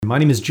My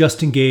name is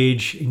Justin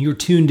Gage, and you're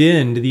tuned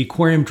in to the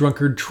Aquarium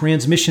Drunkard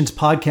Transmissions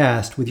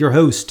podcast with your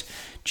host,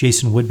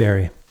 Jason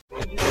Woodbury.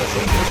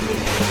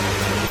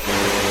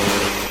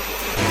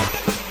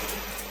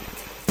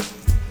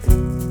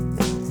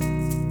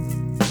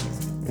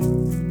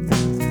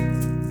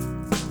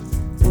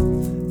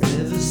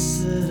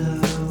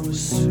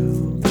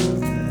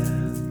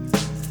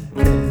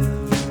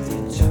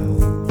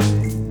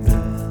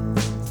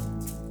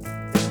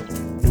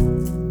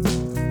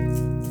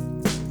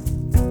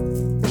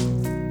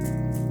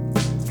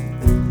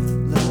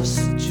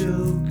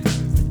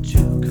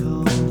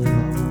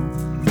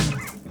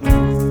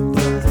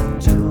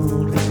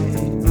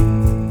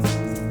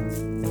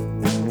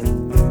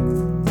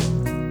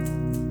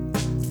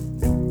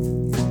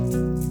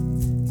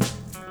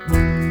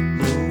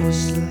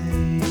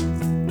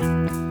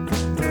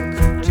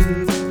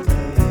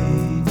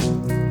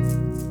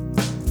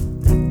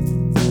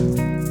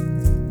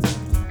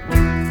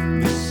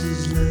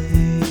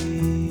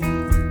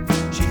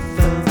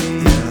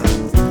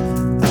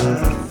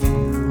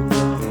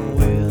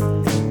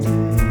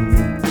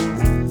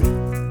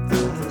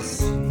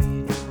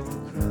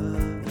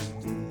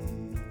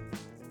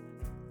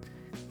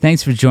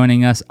 Thanks for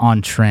joining us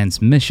on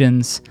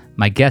Transmissions.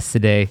 My guest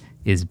today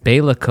is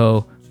Bela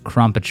Ko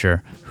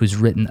Crumpetcher, who's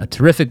written a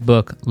terrific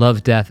book,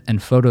 Love, Death, and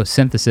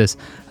Photosynthesis,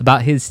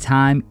 about his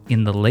time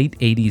in the late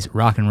 80s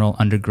rock and roll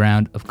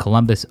underground of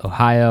Columbus,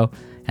 Ohio,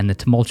 and the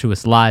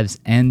tumultuous lives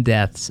and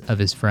deaths of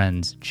his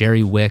friends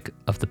Jerry Wick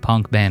of the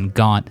punk band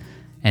Gaunt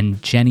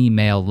and Jenny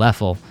Mayle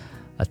Leffel,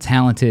 a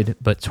talented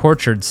but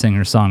tortured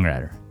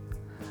singer-songwriter.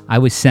 I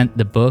was sent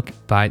the book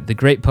by the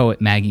great poet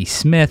Maggie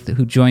Smith,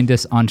 who joined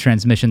us on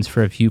Transmissions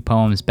for a few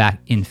poems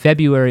back in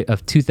February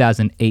of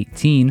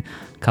 2018,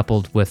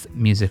 coupled with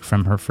music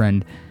from her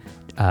friend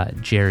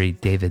Jerry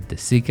David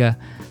DeSica.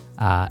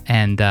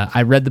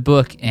 I read the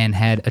book and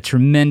had a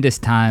tremendous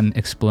time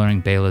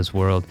exploring Bela's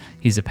world.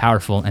 He's a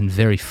powerful and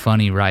very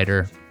funny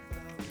writer,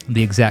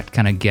 the exact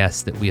kind of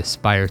guest that we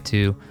aspire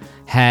to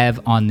have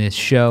on this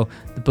show.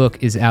 The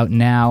book is out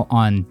now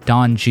on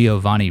Don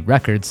Giovanni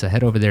Records, so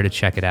head over there to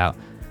check it out.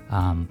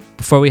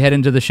 Before we head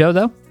into the show,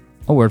 though,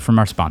 a word from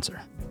our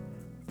sponsor.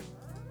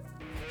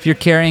 If you're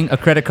carrying a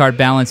credit card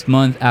balance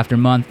month after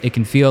month, it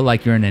can feel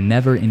like you're in a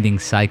never-ending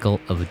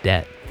cycle of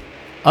debt.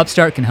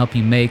 Upstart can help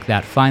you make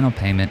that final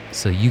payment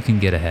so you can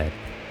get ahead.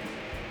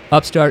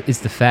 Upstart is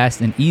the fast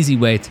and easy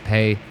way to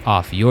pay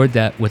off your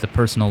debt with a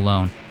personal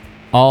loan,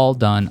 all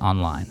done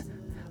online.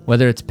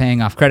 Whether it's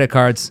paying off credit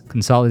cards,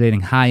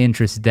 consolidating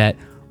high-interest debt,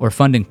 or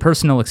funding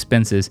personal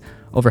expenses,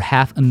 over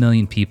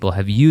 500,000 people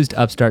have used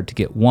Upstart to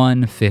get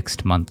one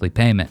fixed monthly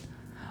payment.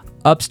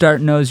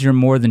 Upstart knows you're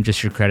more than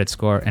just your credit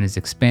score and is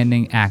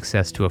expanding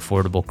access to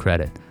affordable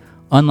credit.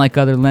 Unlike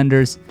other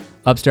lenders,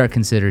 Upstart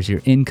considers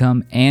your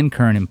income and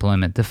current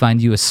employment to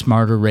find you a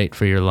smarter rate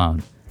for your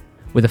loan.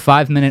 With a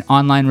 5-minute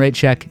online rate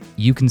check,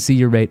 you can see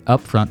your rate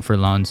upfront for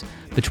loans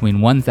between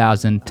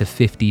 $1,000 to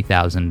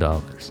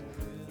 $50,000.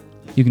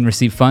 You can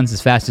receive funds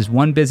as fast as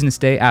one business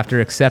day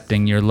after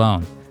accepting your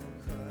loan.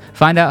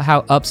 Find out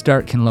how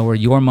Upstart can lower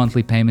your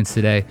monthly payments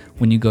today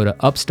when you go to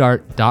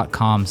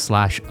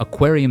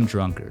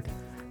upstart.com/aquariumdrunkard.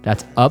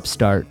 That's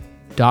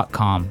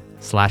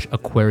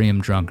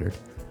upstart.com/aquariumdrunkard.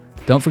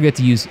 Don't forget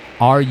to use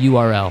our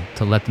URL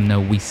to let them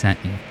know we sent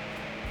you.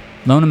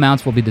 Loan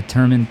amounts will be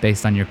determined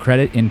based on your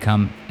credit,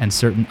 income, and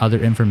certain other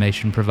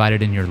information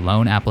provided in your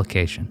loan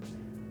application.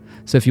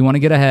 So if you want to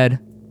get ahead,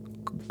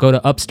 go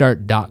to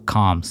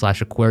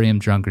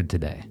upstart.com/aquariumdrunkard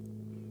today.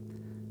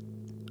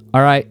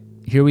 All right,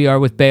 here we are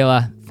with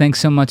Bela. Thanks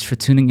so much for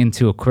tuning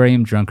into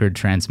Aquarium Drunkard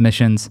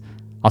Transmissions.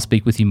 I'll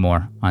speak with you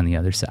more on the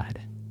other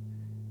side.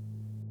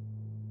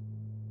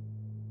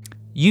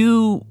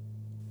 You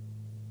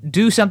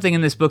do something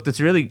in this book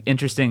that's really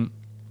interesting.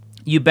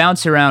 You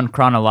bounce around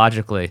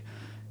chronologically,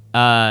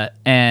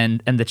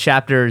 and the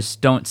chapters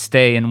don't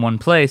stay in one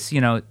place.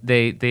 You know,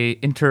 they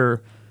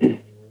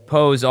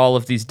interpose all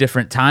of these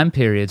different time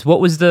periods.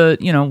 What was the,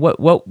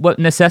 what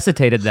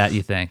necessitated that,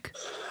 you think?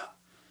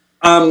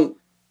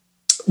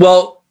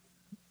 Well,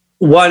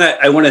 one,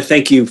 I want to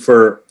thank you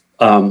for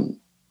enjoying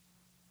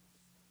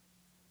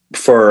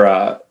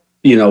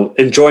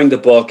the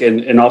book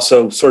and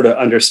also sort of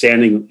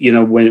understanding,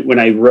 when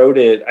I wrote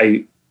it,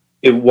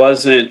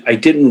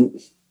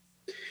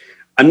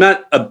 I'm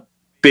not a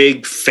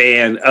big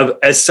fan of,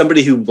 as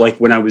somebody who, like,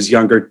 when I was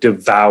younger,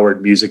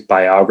 devoured music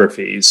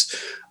biographies.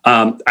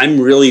 I'm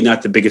really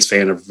not the biggest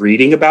fan of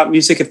reading about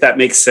music, if that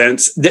makes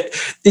sense.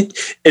 And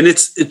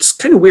it's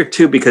kind of weird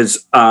too,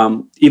 because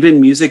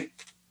even music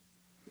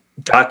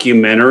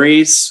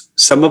documentaries,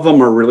 some of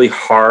them are really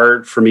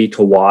hard for me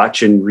to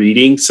watch, and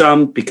reading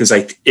some, because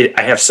I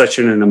have such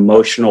an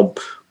emotional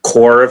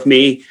core of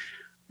me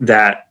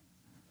that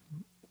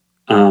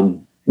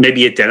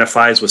maybe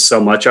identifies with so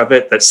much of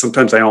it that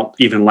sometimes I don't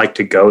even like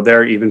to go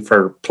there, even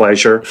for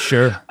pleasure.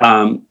 Sure.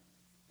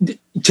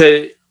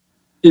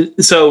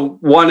 So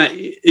one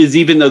is,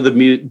 even though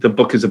the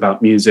book is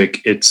about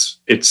music, it's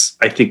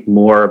I think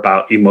more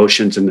about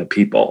emotions and the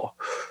people.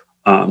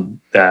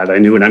 that I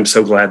knew, and I'm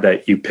so glad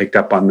that you picked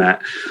up on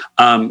that.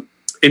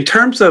 In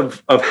terms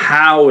of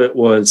how it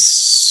was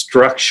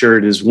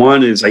structured,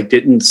 is I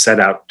didn't set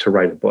out to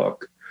write a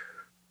book.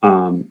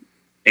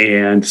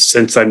 And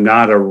since I'm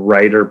not a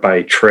writer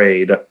by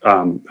trade,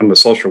 I'm a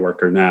social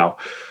worker now.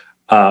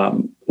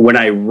 When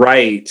I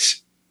write,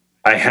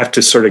 I have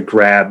to sort of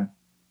grab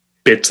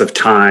bits of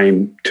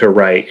time to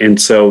write.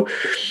 And so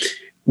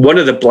one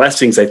of the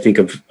blessings, I think,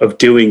 of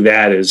doing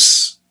that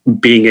is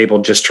being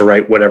able just to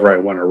write whatever I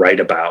want to write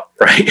about.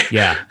 Right.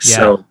 Yeah.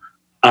 So,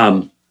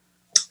 and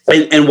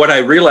what I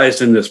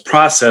realized in this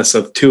process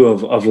of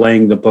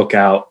laying the book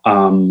out,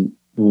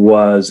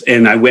 was,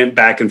 and I went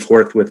back and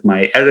forth with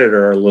my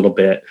editor a little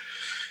bit,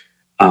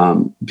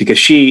 because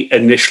she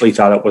initially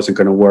thought it wasn't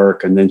going to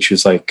work. And then she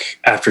was like,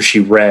 after she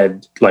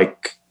read,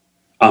 like,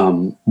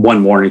 one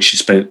morning she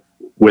spent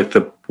with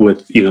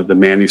the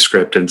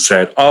manuscript and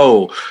said,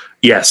 "Oh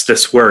yes,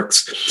 this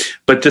works."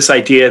 But this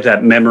idea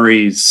that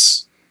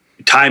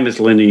time is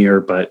linear,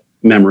 but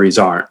memories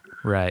aren't.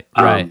 Right.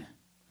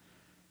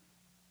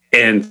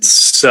 And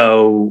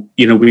so,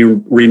 we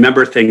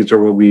remember things,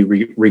 or we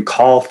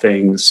recall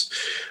things,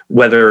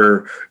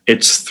 whether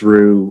it's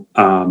through,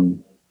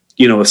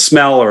 a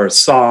smell or a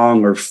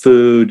song or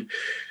food.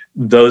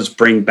 Those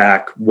bring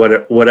back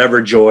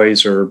whatever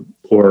joys or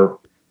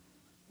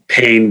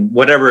pain,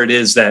 whatever it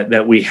is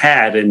that we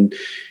had, and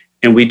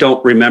we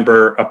don't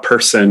remember a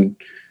person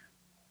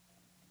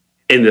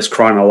in this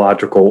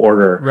chronological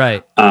order.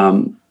 Right.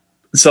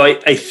 So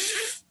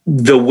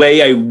the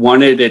way I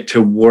wanted it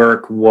to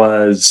work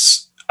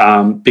was,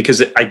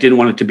 because I didn't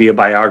want it to be a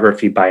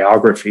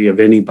biography of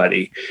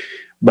anybody,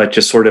 but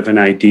just sort of an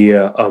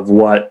idea of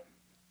what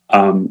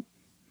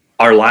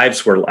our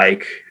lives were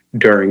like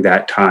during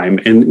that time.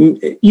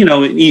 And,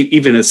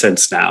 even a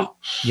sense now.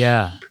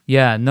 Yeah.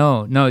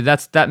 No,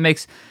 that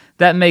makes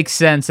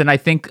sense. And I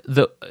think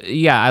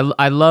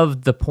I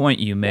love the point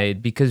you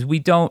made, because we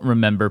don't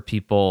remember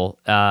people,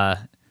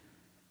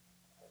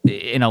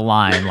 in a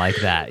line like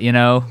that.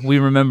 We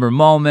remember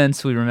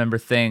moments, we remember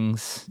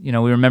things, we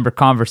remember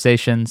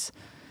conversations.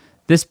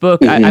 This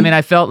book, Mm-hmm.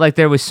 I felt like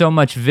there was so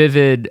much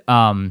vivid,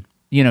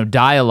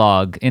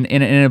 dialogue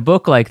in a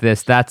book like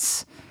this.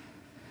 That's,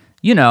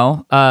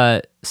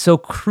 so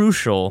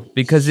crucial,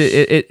 because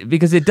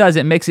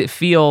it makes it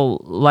feel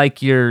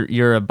like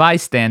you're a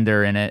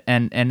bystander in it.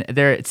 And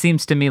there, it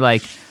seems to me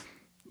like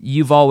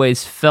you've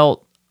always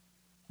felt,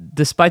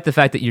 despite the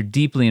fact that you're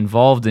deeply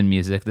involved in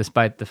music,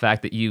 despite the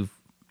fact that you've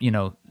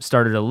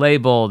started a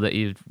label, that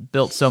you've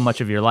built so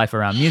much of your life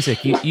around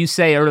music. You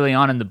say early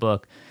on in the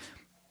book,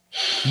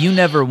 you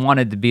never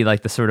wanted to be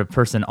like the sort of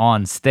person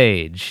on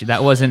stage.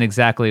 That wasn't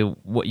exactly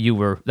what you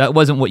were. That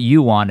wasn't what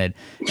you wanted.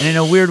 And in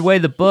a weird way,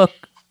 the book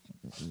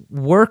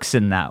works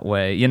in that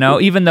way,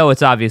 even though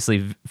it's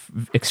obviously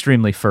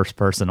extremely first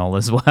personal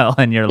as well.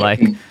 And you're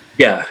like,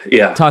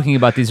 talking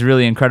about these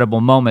really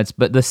incredible moments,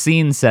 but the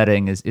scene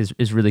setting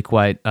is really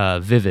quite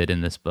vivid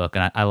in this book.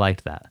 And I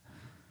liked that.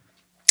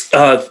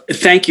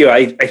 Thank you.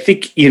 I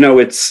think,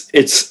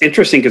 it's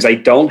interesting, because I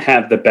don't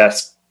have the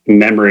best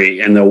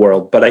memory in the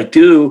world, but I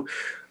do,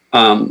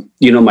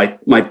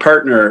 my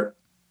partner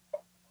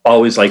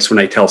always likes when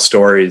I tell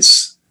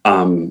stories,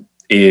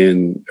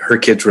 and her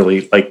kids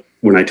really like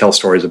when I tell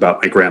stories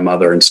about my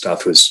grandmother and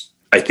stuff.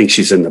 I think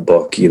she's in the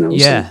book,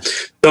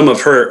 some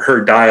of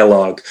her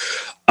dialogue.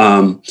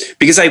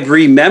 Because I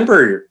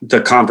remember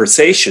the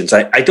conversations.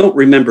 I don't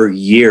remember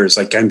years.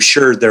 Like, I'm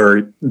sure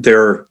there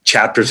are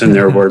chapters in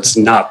there where it's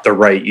not the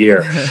right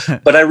year,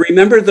 but I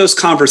remember those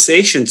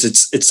conversations.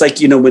 It's like,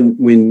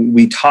 when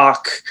we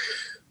talk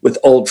with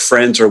old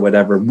friends or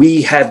whatever,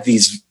 we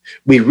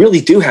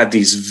really do have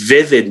these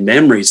vivid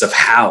memories of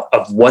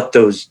what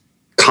those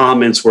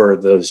comments were,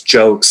 those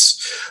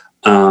jokes,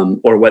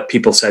 or what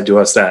people said to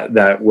us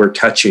that were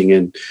touching.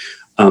 And,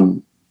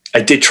 I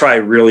did try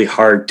really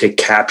hard to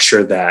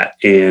capture that,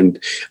 and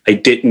I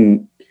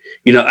didn't.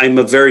 I'm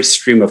a very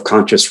stream of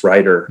conscious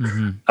writer,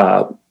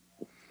 and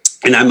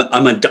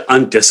I'm an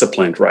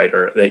undisciplined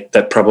writer.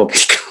 That probably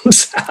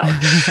comes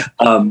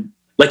out.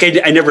 Like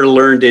I never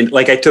learned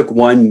I took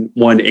one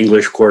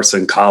English course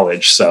in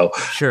college, so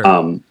sure.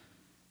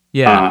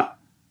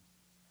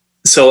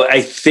 So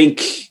I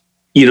think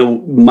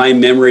my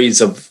memories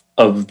of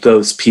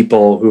those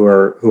people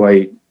who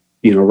I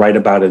write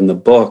about in the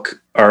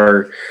book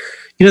are.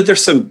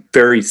 There's some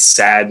very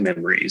sad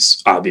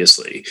memories,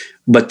 obviously,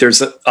 but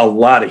there's a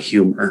lot of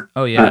humor.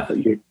 Oh, yeah.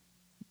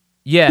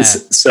 Yeah.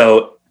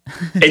 So,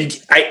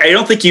 and I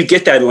don't think you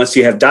get that unless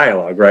you have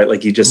dialogue, right?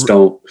 Like, you just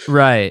don't.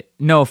 Right.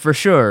 No, for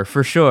sure.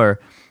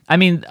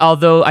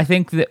 Although I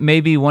think that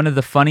maybe one of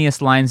the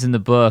funniest lines in the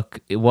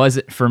book,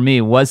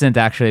 wasn't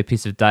actually a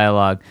piece of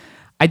dialogue.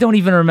 I don't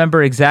even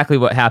remember exactly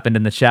what happened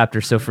in the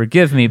chapter, so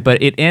forgive me,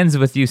 but it ends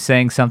with you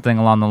saying something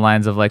along the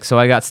lines of like, so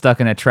I got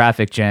stuck in a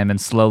traffic jam and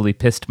slowly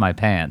pissed my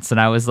pants.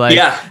 And I was like,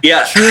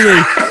 yeah.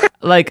 Truly,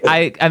 like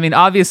I mean,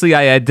 obviously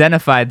I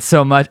identified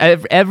so much.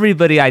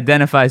 Everybody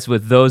identifies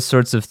with those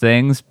sorts of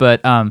things,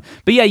 but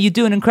yeah, you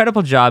do an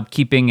incredible job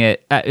keeping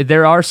it.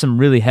 There are some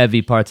really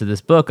heavy parts of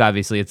this book.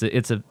 Obviously,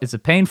 it's a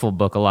painful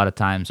book a lot of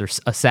times, or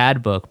a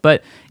sad book.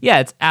 But yeah,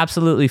 it's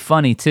absolutely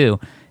funny too,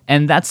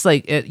 and that's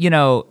like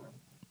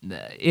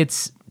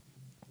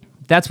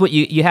that's what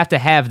you have to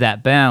have,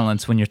 that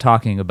balance when you're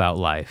talking about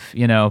life,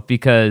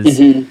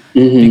 because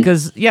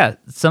because yeah,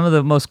 some of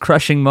the most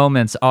crushing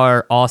moments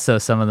are also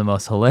some of the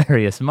most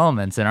hilarious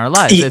moments in our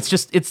lives. It's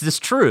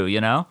just true,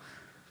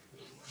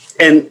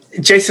 And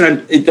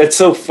Jason, that's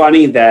so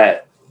funny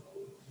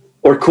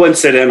or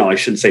coincidental, I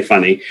shouldn't say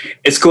funny.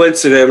 It's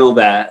coincidental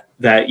that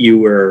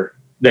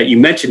you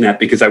mentioned that,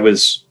 because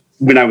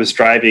when I was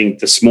driving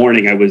this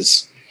morning, I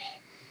was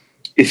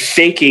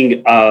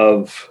thinking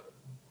of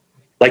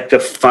like the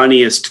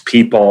funniest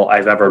people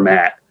I've ever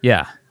met.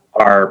 Yeah,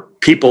 are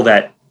people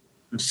that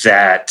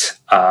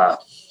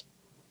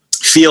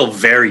feel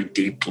very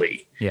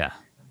deeply. Yeah,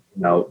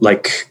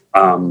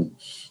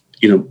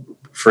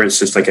 for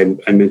instance, like I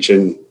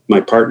mentioned,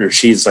 my partner,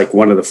 she's like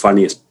one of the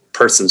funniest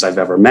persons I've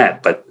ever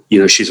met. But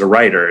she's a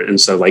writer,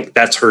 and so like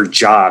that's her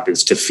job,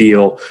 is to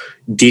feel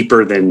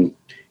deeper than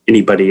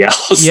anybody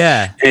else.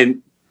 Yeah,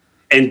 and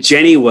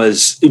Jenny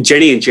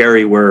and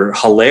Jerry were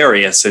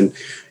hilarious, and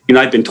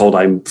I've been told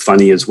I'm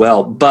funny as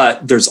well,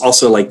 but there's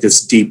also like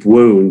this deep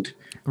wound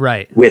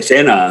right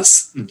within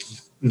us.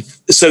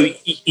 So,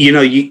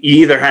 you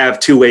either have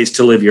two ways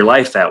to live your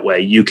life that way.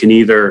 You can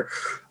either,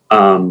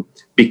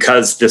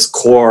 because this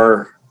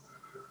core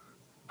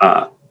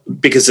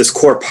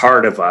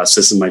part of us,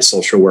 this is my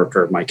social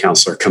worker, my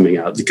counselor coming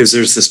out, because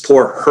there's this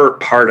poor hurt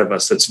part of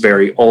us that's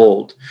very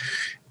old,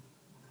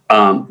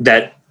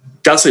 that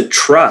doesn't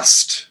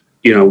trust,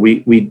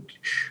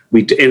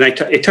 and I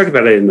talk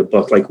about it in the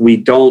book, like we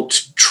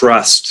don't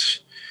trust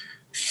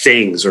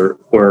things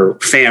or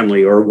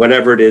family or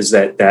whatever it is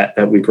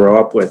that we grow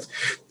up with.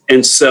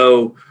 And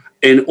so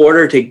in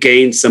order to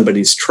gain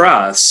somebody's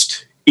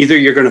trust, either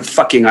you're going to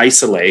fucking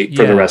isolate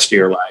for the rest of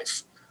your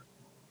life,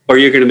 or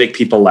you're going to make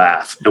people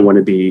laugh and want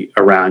to be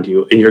around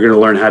you, and you're going to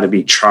learn how to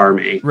be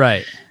charming.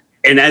 Right.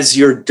 And as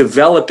you're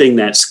developing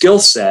that skill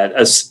set,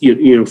 as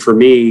for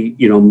me,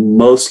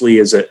 mostly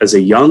as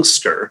a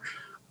youngster,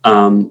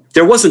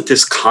 there wasn't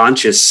this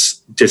conscious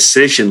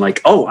decision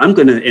like, oh, I'm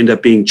going to end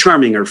up being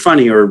charming or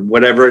funny or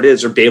whatever it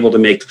is, or be able to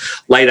make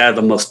light out of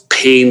the most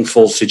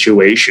painful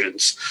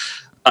situations.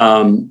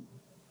 But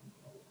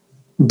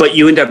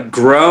you end up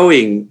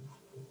growing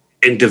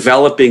and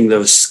developing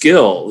those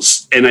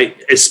skills. And I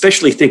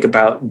especially think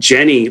about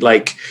Jenny,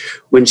 like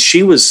when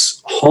she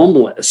was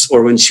homeless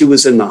or when she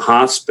was in the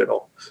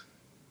hospital,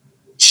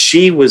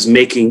 she was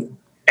making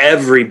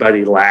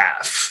everybody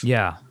laugh.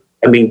 Yeah.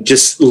 I mean,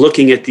 just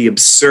looking at the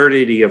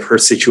absurdity of her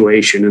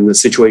situation and the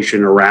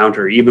situation around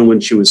her, even when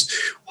she was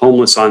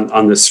homeless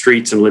on the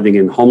streets and living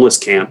in homeless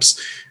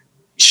camps,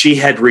 she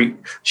had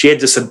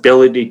this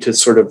ability to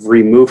sort of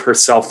remove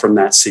herself from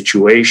that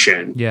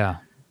situation. Yeah.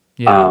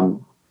 Yeah.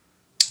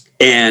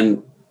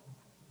 And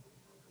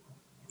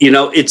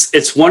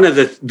it's one of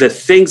the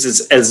things,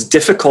 is as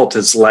difficult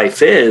as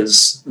life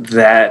is,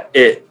 that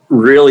it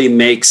really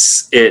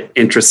makes it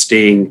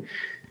interesting.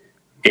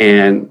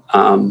 And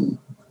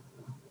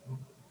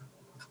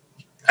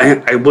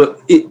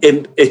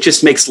it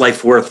just makes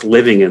life worth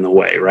living in a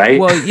way, right?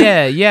 Well,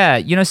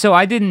 yeah. So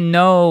I didn't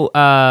know,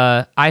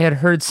 I had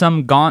heard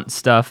some Gaunt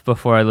stuff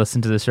before I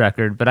listened to this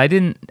record, but I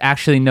didn't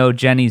actually know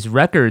Jenny's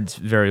records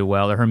very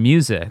well, or her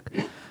music,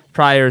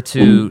 prior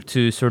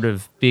to sort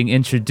of being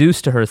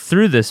introduced to her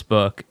through this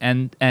book.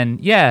 And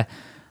yeah,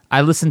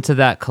 I listened to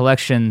that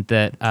collection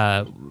that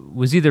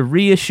was either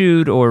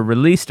reissued or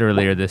released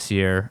earlier this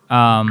year.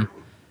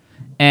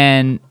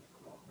 And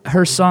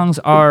her songs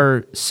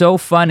are so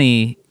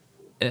funny,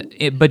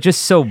 but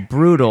just so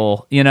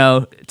brutal,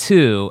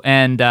 too.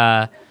 And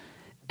at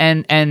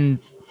one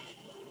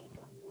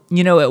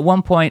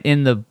point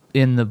in the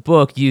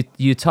book,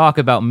 you talk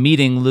about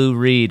meeting Lou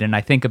Reed, and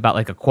I think about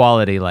like a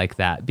quality like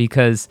that,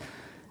 because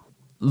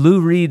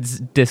Lou Reed's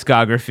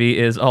discography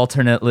is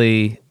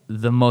alternately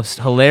the most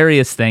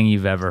hilarious thing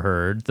you've ever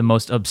heard, the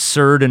most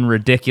absurd and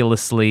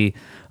ridiculously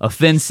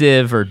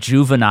offensive or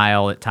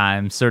juvenile at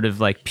times, sort of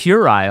like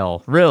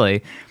puerile,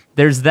 really.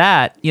 There's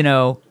that,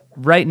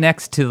 right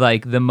next to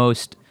like the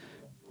most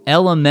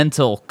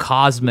elemental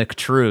cosmic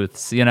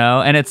truths,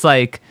 and it's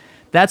like,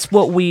 that's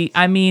what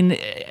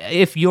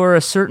if you're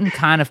a certain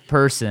kind of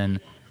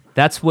person,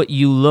 that's what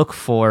you look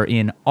for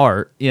in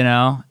art,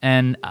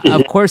 and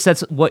of course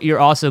that's what you're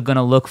also going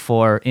to look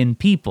for in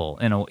people,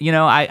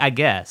 I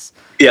guess.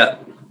 Yeah.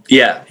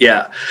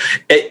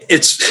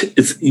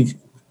 It's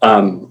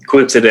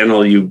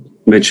coincidental you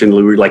mentioned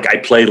Lou Reed. Like I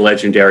played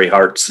Legendary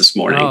Hearts this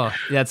morning. Oh,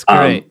 that's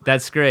great.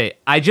 That's great.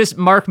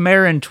 Mark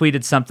Maron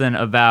tweeted something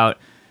about,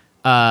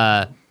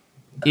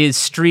 is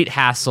Street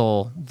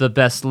Hassle the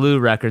best Lou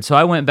record? So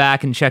I went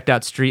back and checked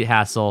out Street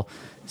Hassle.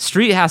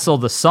 Street Hassle,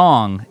 the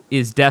song,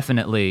 is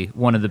definitely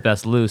one of the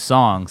best Lou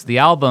songs. The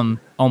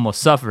album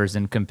almost suffers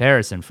in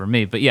comparison for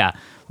me. But yeah,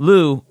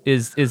 Lou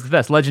is the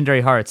best.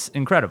 Legendary Hearts,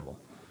 incredible.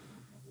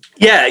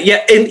 Yeah.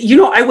 And,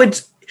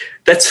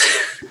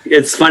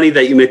 it's funny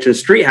that you mentioned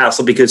Street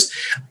Hassle because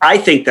I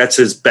think that's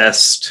his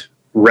best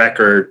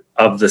record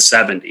of the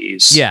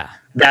 70s. Yeah.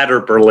 That or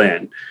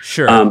Berlin.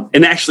 Sure.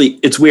 And actually,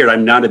 it's weird.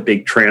 I'm not a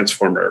big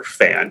Transformer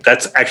fan.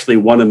 That's actually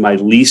one of my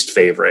least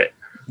favorite.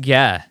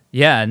 Yeah.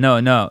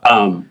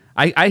 No.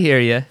 I hear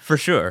you for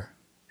sure.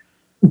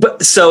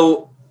 But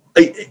so,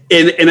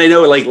 and I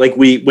know like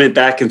we went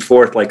back and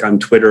forth like on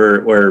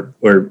Twitter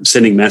or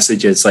sending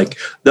messages. Like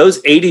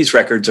those 80s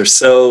records are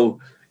so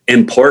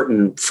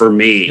important for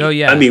me. Oh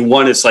yeah. I mean,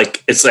 one is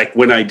like it's like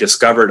when I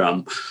discovered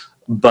them,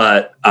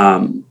 but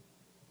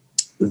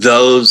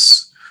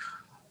those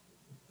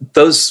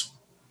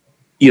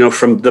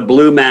from the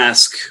Blue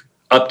Mask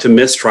up to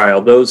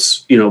Mistrial,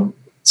 those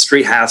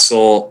Street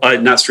Hassle,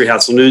 not Street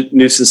Hassle,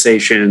 New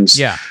Sensations,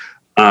 yeah,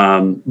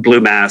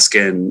 Blue Mask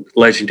and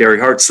Legendary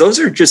Hearts. Those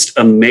are just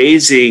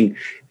amazing.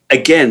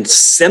 Again,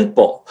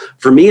 simple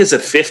for me as a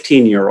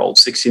 15-year-old,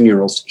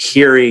 16-year-old,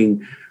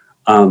 hearing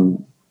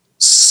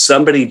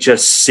somebody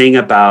just sing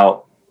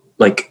about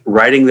like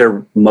riding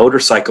their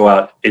motorcycle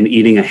out and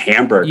eating a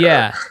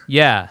hamburger.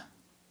 Yeah.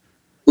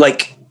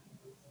 Like,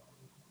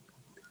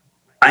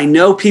 I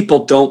know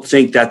people don't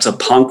think that's a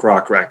punk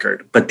rock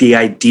record, but the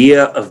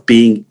idea of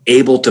being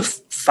able to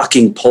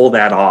fucking pull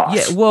that off,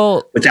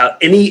 without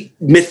any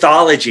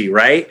mythology,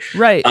 right?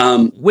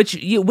 Which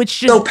just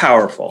so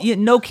powerful. Yeah,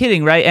 no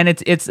kidding, right? And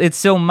it's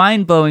so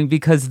mind blowing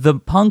because the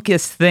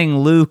punkest thing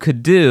Lou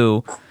could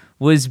do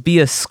was be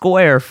a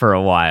square for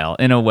a while,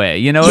 in a way.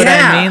 You know what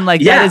I mean?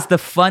 Like that is the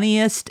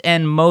funniest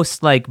and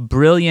most like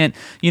brilliant.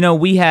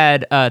 We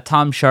had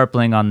Tom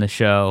Sharpling on the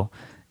show,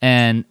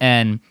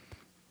 and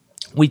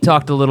we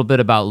talked a little bit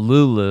about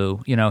Lulu,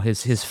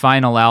 his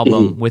final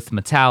album with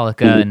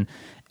Metallica,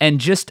 and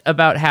just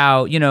about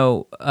how,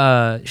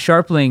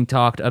 Sharpling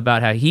talked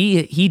about how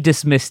he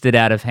dismissed it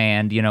out of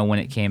hand, when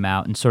it came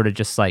out and sort of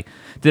just like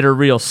did a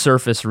real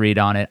surface read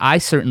on it. I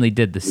certainly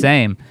did the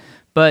same.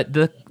 But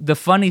the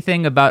funny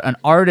thing about an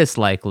artist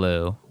like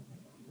Lou,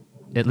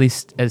 at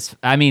least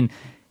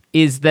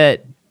is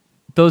that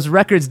those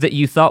records that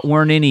you thought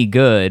weren't any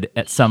good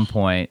at some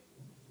point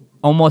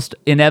almost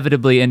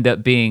inevitably end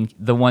up being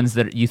the ones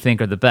that you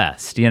think are the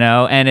best,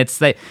 and it's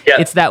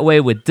it's that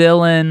way with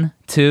Dylan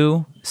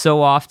too.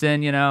 So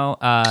often,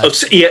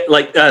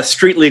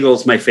 Street Legal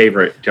is my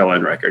favorite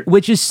Dylan record,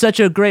 which is such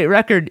a great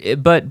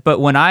record. But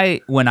when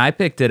I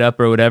picked it up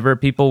or whatever,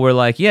 people were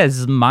like, "Yeah, this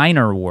is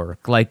minor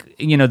work." Like,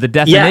 the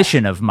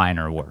definition of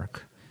minor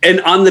work. And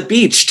On the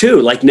Beach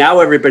too. Like now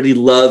everybody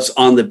loves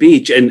On the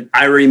Beach, and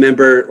I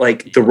remember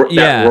like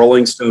that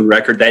Rolling Stone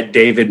record, that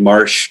David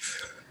Marsh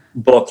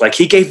book. Like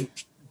he gave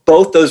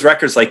both those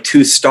records like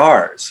 2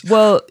 stars.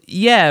 Well,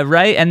 yeah,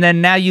 right. And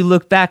then now you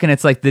look back and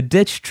it's like the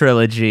Ditch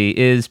trilogy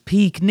is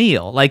peak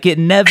Neil. Like it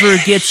never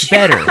gets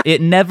better.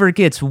 It never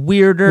gets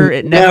weirder.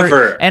 It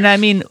never. And I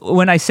mean,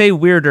 when I say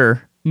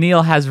weirder,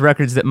 Neil has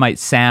records that might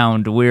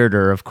sound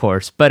weirder, of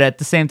course. But at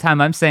the same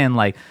time, I'm saying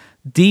like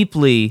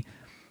deeply,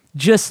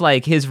 just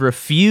like his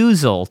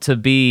refusal to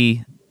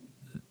be,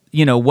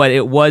 what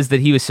it was that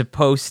he was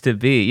supposed to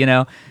be,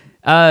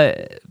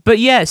 But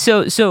yeah,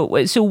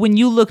 so when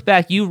you look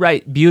back, you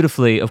write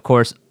beautifully, of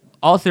course,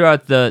 all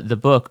throughout the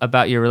book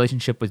about your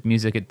relationship with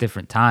music at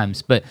different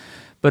times. But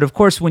of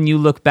course, when you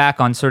look back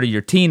on sort of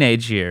your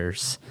teenage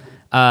years,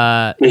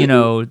 the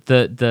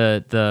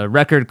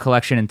record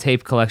collection and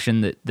tape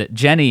collection that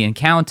Jenny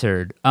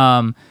encountered,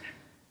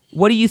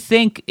 what do you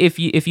think if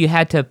you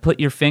had to put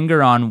your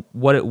finger on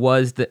what it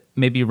was that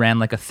maybe ran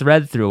like a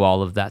thread through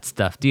all of that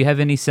stuff? Do you have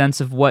any sense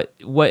of what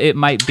it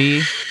might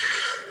be?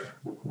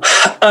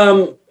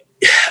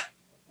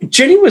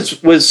 Jenny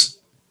was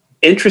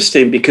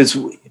interesting because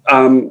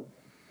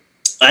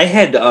I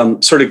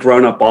had sort of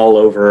grown up all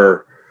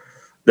over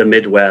the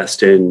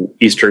Midwest and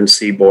Eastern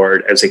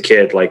Seaboard as a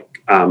kid. Like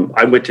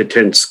I went to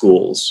 10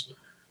 schools,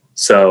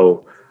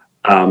 so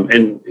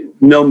and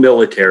no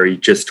military,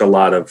 just a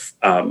lot of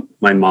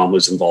my mom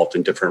was involved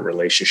in different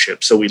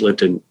relationships. So we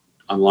lived on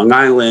Long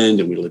Island,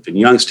 and we lived in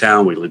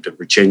Youngstown, we lived in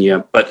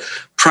Virginia, but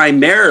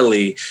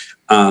primarily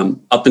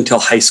up until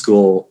high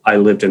school, I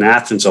lived in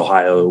Athens,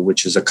 Ohio,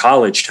 which is a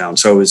college town.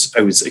 So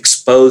I was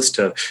exposed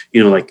to,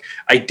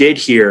 I did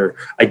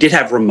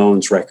have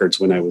Ramones records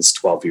when I was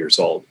 12 years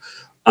old.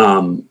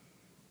 And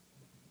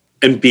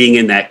being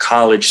in that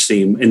college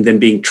scene and then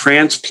being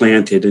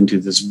transplanted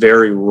into this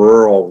very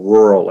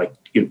rural, like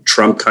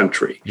Trump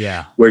country,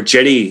 where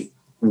Jenny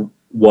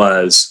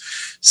was.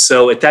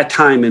 So at that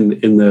time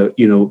in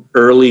the,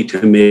 early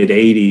to mid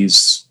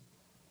 80s,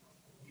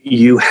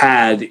 you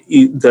had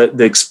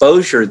the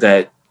exposure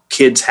that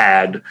kids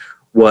had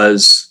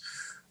was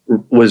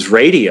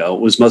radio.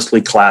 It was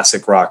mostly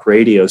classic rock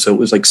radio. So it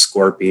was like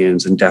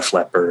Scorpions and Def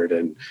Leppard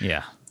and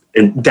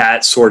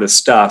that sort of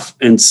stuff.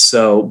 And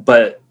so,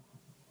 but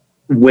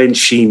when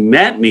she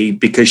met me,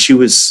 because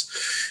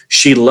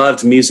she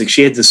loved music,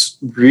 she had this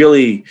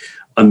really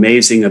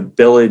amazing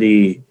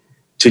ability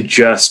to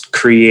just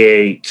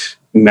create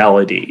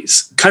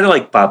melodies, kind of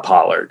like Bob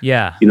Pollard.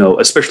 Yeah.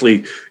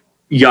 Especially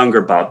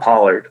younger Bob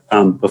Pollard,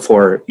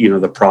 before,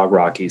 the prog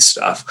rocky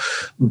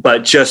stuff.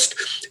 But just,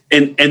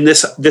 and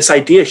this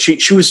idea,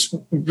 she was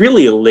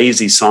really a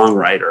lazy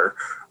songwriter.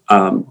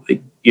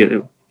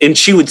 And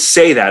she would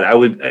say that. I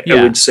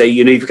would say,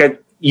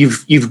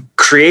 you've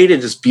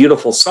created this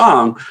beautiful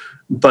song,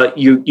 but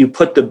you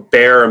put the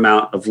bare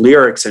amount of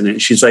lyrics in it.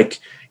 And she's like,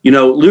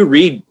 Lou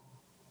Reed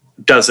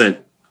doesn't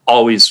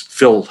always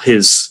fill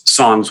his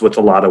songs with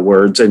a lot of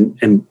words,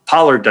 and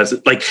Pollard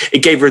doesn't. Like,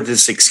 it gave her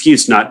this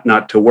excuse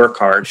not to work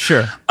hard.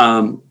 Sure.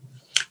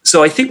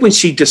 So I think when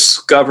she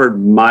discovered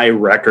my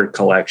record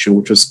collection,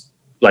 which was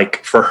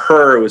like, for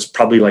her, it was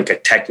probably like a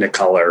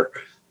Technicolor,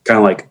 kind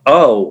of like,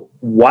 oh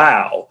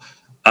wow.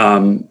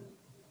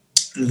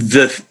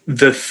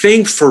 The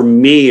thing for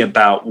me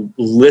about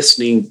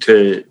listening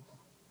to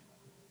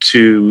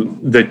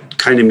the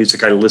kind of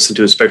music I listen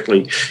to,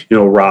 especially,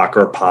 rock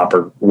or pop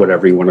or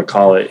whatever you want to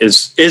call it,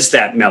 is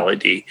that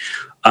melody.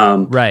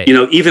 Right.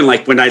 Even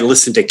like when I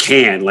listen to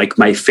Can, like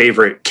my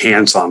favorite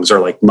Can songs are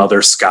like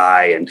Mother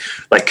Sky, and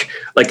like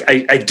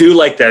I do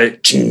like that,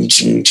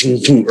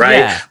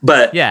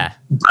 right? Yeah.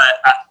 But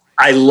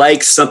I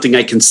like something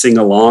I can sing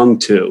along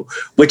to,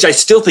 which I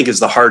still think is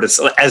the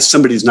hardest. As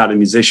somebody who's not a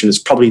musician, is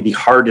probably the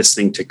hardest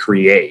thing to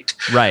create.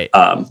 Right.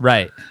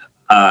 Right.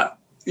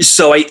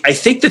 So I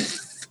think that,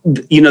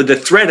 the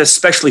thread,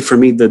 especially for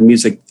me, the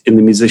music and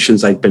the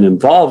musicians I've been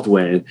involved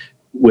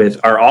with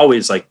are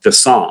always like the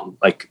song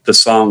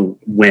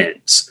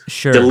wins.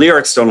 Sure. The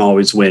lyrics don't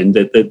always win.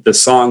 The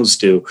songs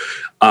do.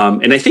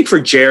 And I think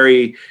for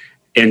Jerry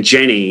and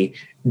Jenny,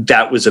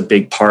 that was a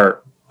big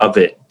part of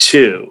it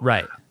too.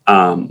 Right.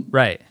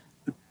 Right.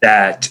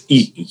 That,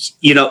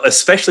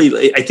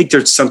 especially, I think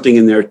there's something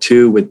in there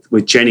too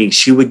with Jenny.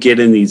 She would get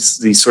in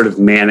these sort of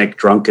manic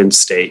drunken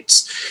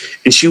states,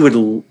 and she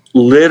would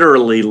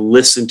literally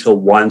listen to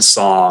one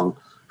song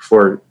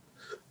for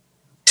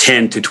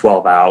 10 to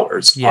 12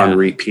 hours on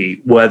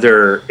repeat,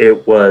 whether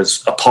it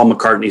was a Paul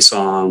McCartney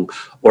song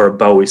or a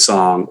Bowie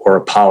song or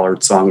a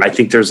Pollard song. I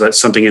think there's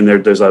something in there.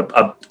 There's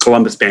a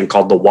Columbus band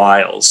called The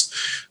Wiles,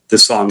 the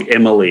song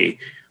Emily,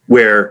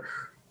 where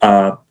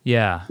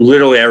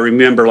literally I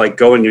remember like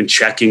going and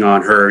checking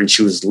on her, and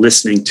she was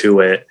listening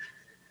to it,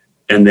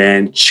 and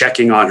then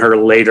checking on her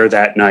later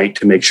that night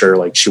to make sure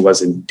like she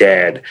wasn't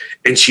dead,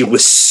 and she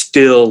was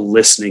still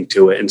listening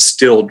to it and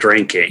still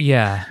drinking.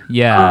 Yeah.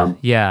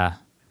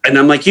 And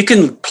I'm like, you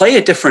can play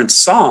a different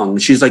song.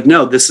 She's like,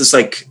 no, this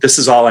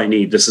is all I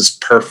need. This is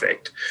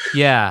perfect.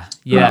 Yeah.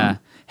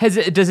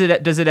 Does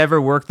it ever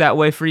work that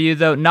way for you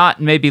though? Not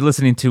maybe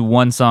listening to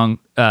one song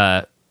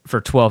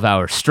for 12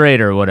 hours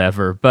straight or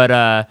whatever,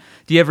 but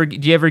do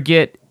you ever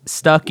get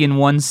stuck in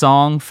one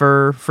song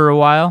for a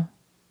while?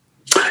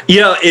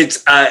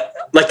 It's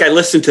like I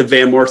listened to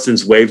Van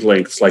Morrison's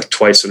Wavelengths like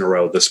twice in a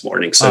row this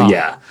morning. So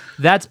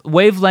that's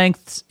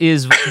Wavelengths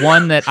is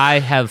one that I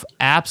have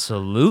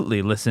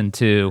absolutely listened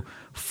to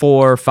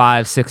 4,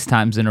 5, 6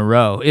 times in a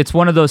row. It's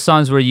one of those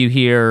songs where you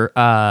hear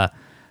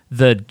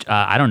the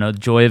I don't know,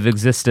 joy of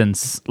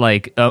existence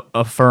like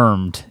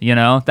affirmed.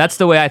 That's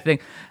the way I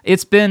think.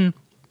 It's been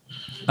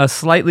a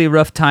slightly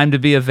rough time to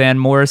be a Van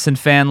Morrison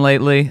fan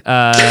lately.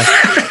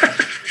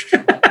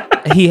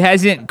 He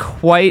hasn't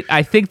quite.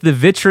 I think the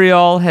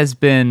vitriol has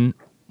been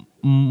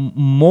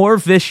more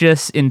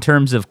vicious in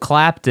terms of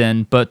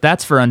Clapton, but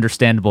that's for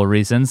understandable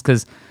reasons,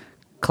 because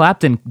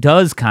Clapton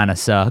does kind of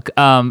suck,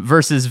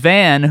 versus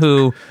Van,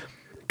 who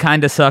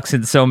kind of sucks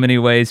in so many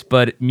ways,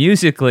 but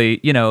musically,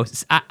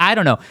 I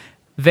don't know.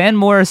 Van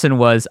Morrison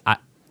was,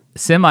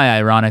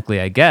 semi-ironically,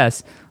 I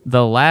guess,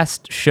 the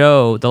last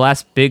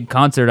big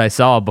concert I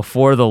saw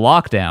before the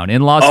lockdown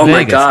in Las Vegas.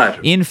 My God.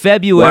 In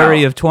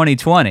February of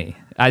 2020.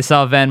 I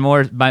saw Van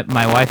Morrison,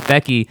 my wife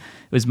Becky, it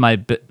was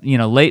my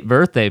late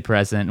birthday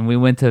present, and we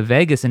went to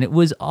Vegas, and it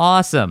was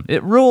awesome.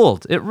 It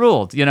ruled,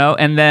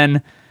 and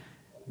then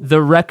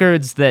the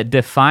records that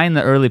define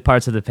the early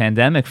parts of the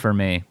pandemic for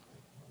me,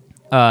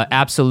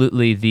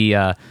 absolutely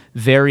the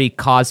very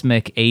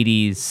cosmic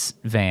 80s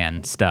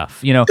Van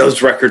stuff.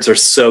 Those records are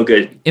so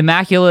good.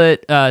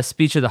 Immaculate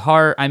Speech of the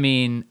Heart. I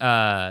mean,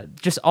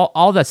 just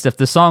all that stuff.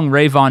 The song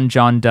Rave on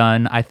John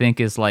Donne, I think,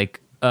 is like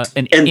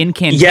an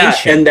incantation. Yeah,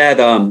 and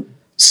that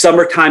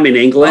Summertime in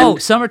England. Oh,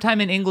 Summertime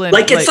in England.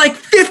 Like it's like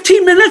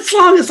 15 minutes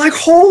long. It's like,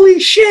 holy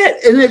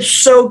shit. And it's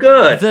so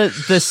good.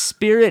 The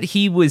spirit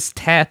he was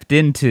tapped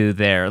into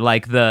there,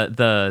 like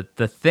the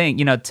thing,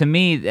 to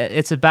me,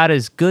 it's about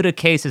as good a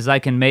case as I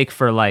can make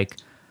for like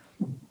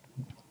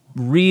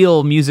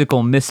real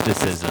musical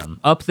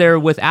mysticism, up there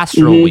with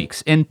Astral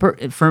Weeks. And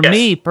for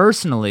me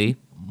personally,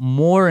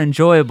 more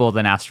enjoyable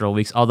than Astral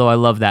Weeks, although I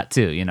love that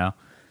too,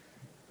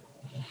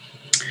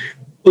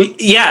 Well,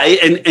 yeah,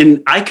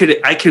 and I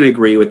can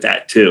agree with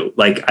that too.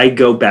 Like I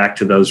go back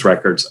to those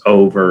records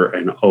over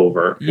and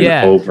over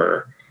and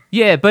over.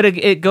 Yeah, but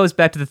it goes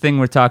back to the thing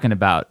we're talking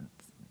about,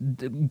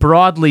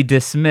 broadly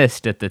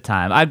dismissed at the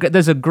time.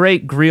 There's a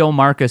great Greil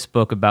Marcus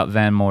book about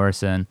Van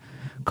Morrison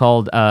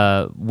called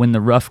 "When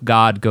the Rough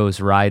God Goes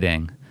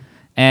Riding,"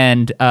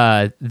 and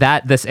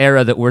this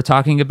era that we're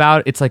talking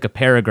about, it's like a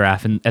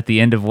paragraph at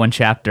the end of one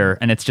chapter,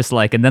 and it's just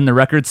like, and then the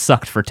record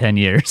sucked for 10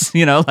 years,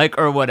 like,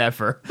 or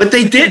whatever. But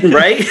they didn't,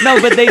 right?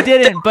 No, but they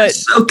didn't. But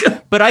so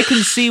good. But I can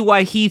see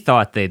why he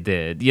thought they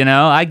did.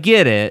 I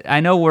get it. I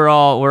know we're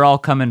all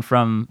coming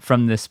from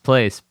this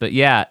place, but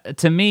yeah,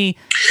 to me,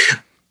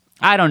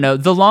 I don't know.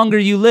 The longer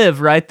you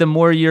live, right, the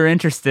more you're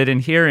interested in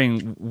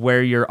hearing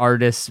where your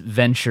artists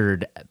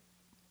ventured.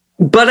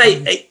 But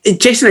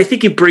Jason, I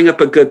think you bring up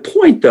a good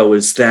point, though,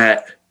 is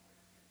that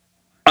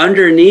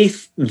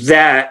underneath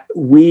that,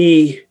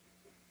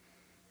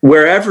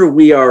 wherever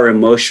we are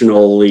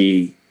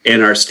emotionally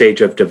in our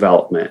stage of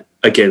development,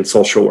 again,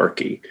 social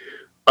worky,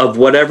 of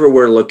whatever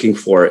we're looking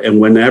for and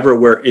whenever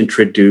we're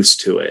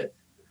introduced to it.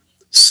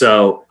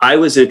 So I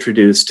was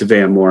introduced to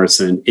Van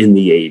Morrison in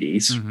the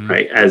 80s,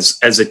 right,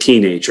 as a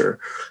teenager,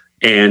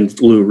 and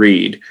Lou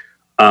Reed.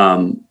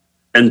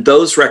 And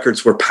those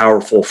records were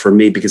powerful for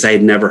me because I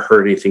had never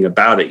heard anything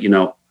about it.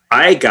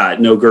 I got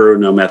No Guru,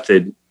 No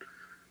Method,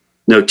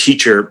 No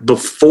Teacher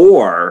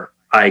before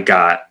I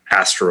got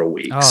Astro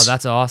Weeks. Oh,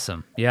 that's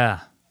awesome.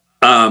 Yeah.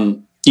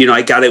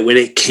 I got it when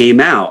it came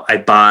out. I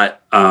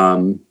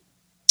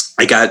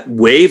got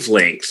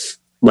Wavelength,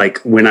 like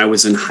when I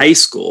was in high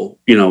school,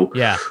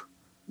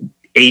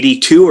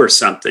 82 or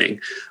something.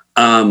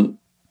 So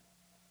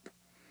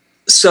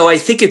I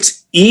think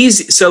it's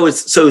easy. So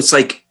it's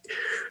like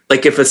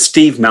if a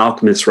Steve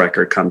Malkmus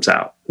record comes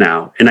out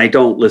now, and I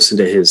don't listen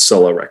to his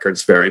solo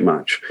records very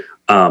much.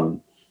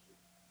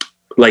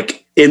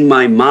 Like in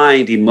my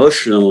mind,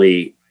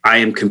 emotionally, I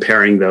am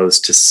comparing those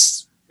to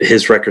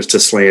his records to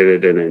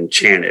Slanted and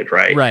Enchanted,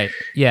 right? Right.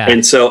 Yeah.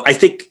 And so I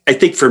think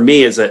for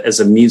me as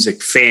a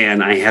music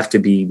fan, I have to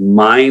be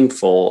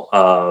mindful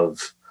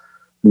of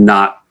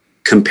not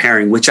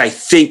comparing, which I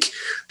think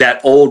that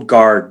old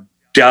guard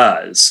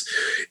does.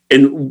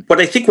 And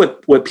what I think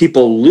what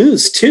people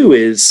lose too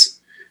is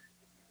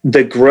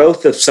the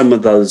growth of some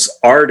of those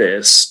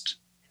artists,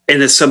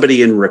 and as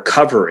somebody in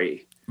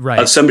recovery, right,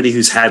 of somebody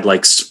who's had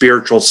like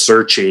spiritual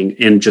searching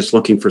and just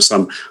looking for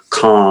some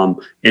calm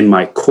in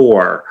my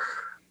core,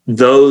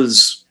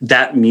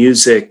 that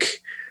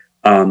music,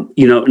 and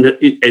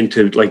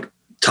to like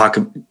talk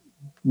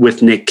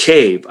with Nick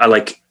Cave,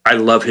 I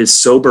love his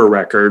sober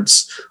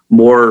records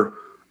more.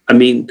 I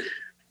mean,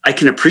 I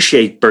can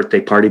appreciate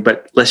Birthday Party,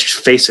 but let's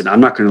face it, I'm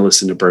not going to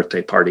listen to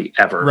Birthday Party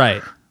ever.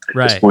 Right.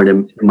 At this point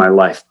in my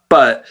life.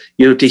 But,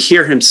 to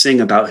hear him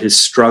sing about his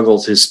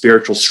struggles, his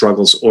spiritual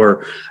struggles,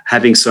 or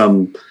having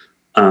some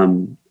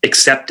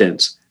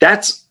acceptance,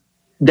 that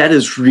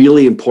is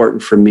really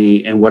important for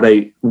me. And what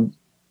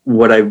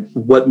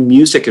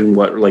music and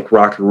what like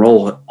rock and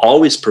roll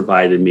always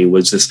provided me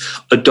was this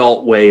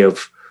adult way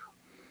of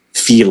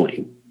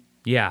feeling.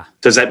 Yeah.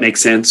 Does that make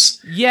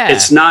sense? Yeah.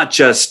 It's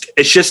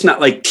just not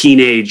like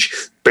teenage,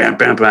 bam,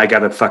 bam, bam, I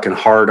got a fucking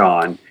hard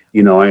on.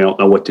 I don't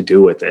know what to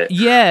do with it.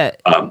 Yeah.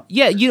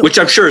 Which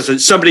I'm sure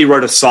is somebody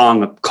wrote a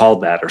song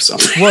called that or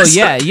something. Well,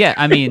 yeah.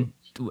 I mean,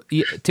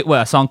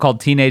 a song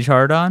called Teenage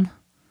Hard On?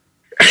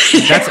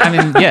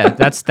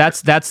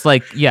 That's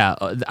like, yeah,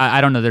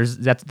 I don't know.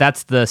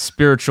 That's the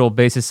spiritual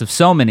basis of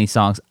so many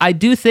songs. I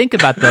do think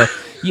about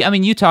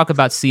you talk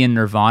about seeing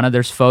Nirvana.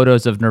 There's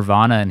photos of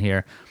Nirvana in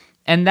here.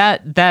 And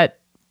that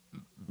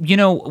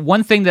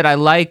one thing that I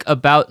like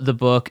about the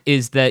book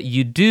is that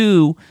you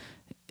do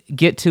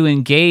get to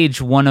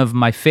engage one of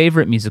my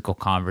favorite musical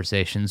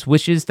conversations,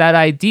 which is that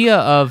idea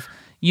of,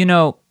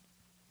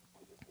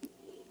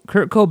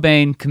 Kurt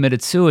Cobain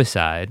committed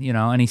suicide,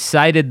 and he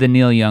cited the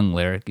Neil Young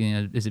lyric,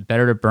 is it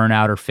better to burn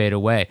out or fade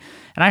away?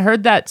 And I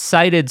heard that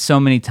cited so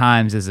many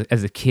times as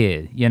a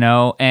kid,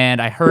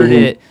 and I heard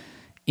it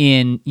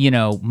in,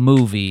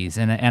 movies,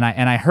 and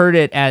I heard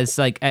it as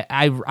like,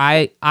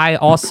 I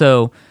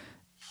also,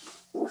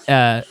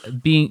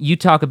 you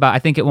talk about, I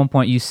think at one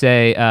point you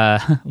say,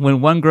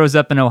 when one grows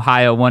up in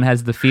Ohio, one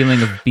has the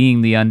feeling of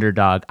being the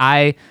underdog.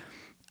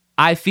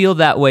 I feel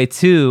that way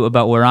too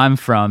about where I'm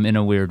from in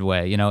a weird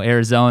way.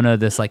 Arizona,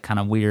 this like kind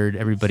of weird,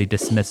 everybody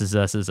dismisses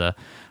us as a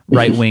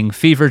right-wing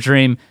fever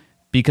dream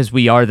because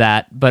we are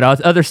that, but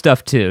other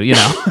stuff too,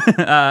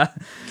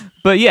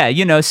 But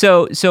yeah,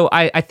 so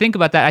I think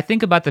about that. I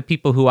think about the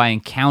people who I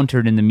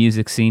encountered in the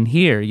music scene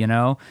here,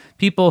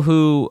 people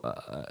who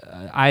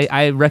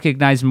I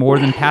recognize more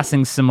than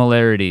passing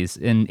similarities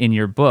in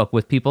your book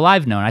with people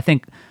I've known. I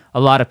think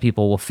a lot of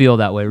people will feel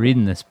that way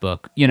reading this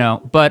book,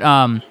 but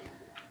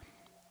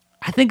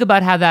I think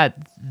about how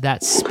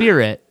that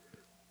spirit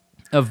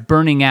of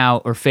burning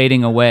out or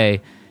fading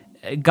away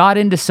got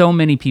into so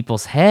many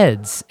people's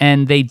heads,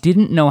 and they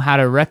didn't know how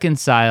to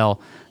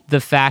reconcile the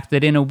fact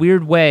that in a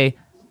weird way,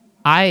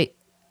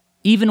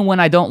 even when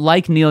I don't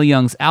like Neil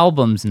Young's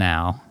albums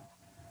now,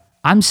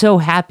 I'm so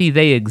happy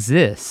they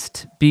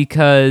exist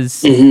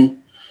because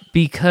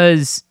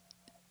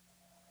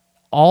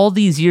all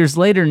these years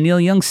later, Neil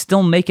Young's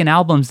still making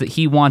albums that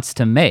he wants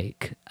to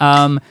make.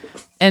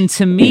 And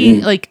to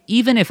me, like,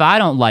 even if I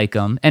don't like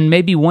them, and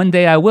maybe one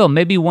day I will,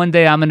 maybe one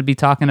day I'm going to be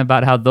talking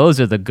about how those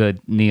are the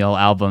good Neil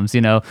albums,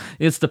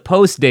 it's the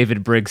post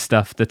David Briggs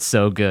stuff that's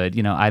so good.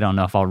 I don't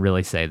know if I'll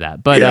really say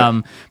that,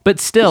 but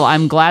still,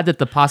 I'm glad that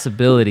the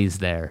possibility's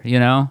there,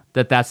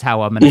 that's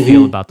how I'm going to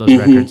feel about those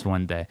records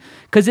one day.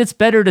 Because it's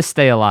better to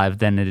stay alive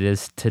than it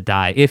is to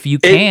die, if you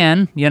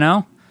can,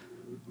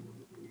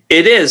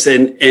 It is,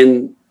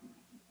 and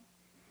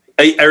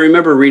I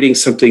remember reading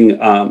something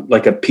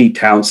like a Pete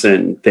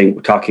Townsend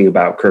thing talking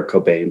about Kurt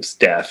Cobain's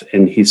death.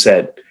 And he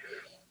said,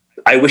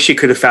 I wish he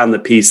could have found the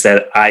peace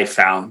that I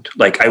found.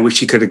 Like, I wish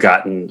he could have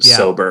gotten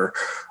sober.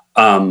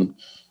 I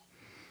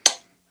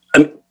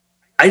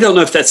don't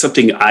know if that's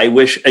something I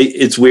wish.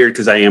 It's weird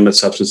because I am I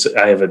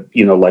have a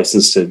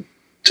license to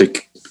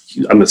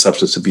I'm a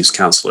substance abuse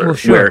counselor. Well,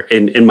 sure. Where,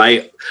 and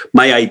my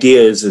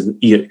idea is,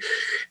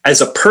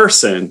 as a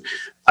person,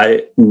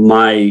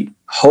 my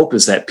hope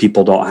is that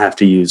people don't have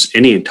to use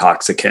any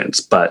intoxicants,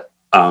 but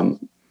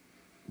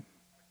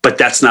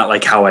that's not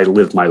like how I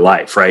live my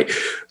life. Right.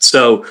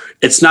 So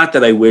it's not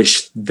that I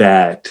wish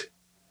that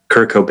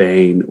Kurt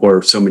Cobain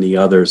or so many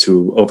others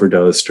who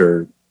overdosed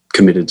or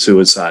committed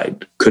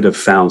suicide could have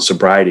found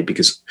sobriety,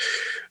 because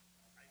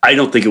I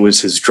don't think it was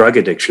his drug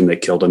addiction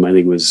that killed him. I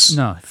think it was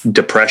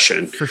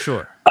depression. For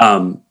sure.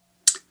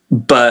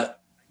 But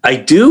I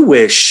do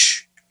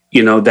wish,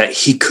 that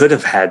he could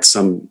have had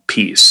some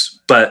peace.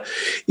 But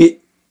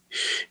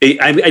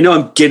I know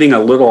I'm getting a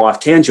little off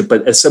tangent,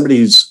 but as somebody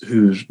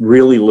who's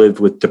really lived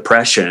with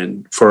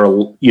depression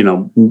for,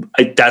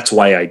 that's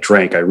why I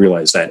drank. I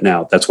realize that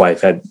now. That's why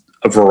I've had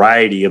a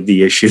variety of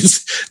the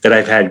issues that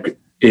I've had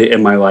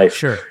in my life.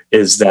 Sure.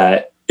 Is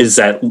that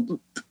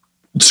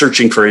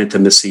searching for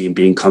intimacy and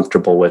being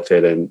comfortable with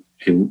it, and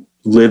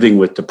living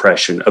with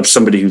depression, of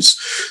somebody who's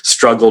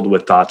struggled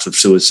with thoughts of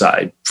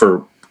suicide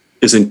for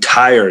his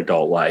entire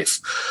adult life.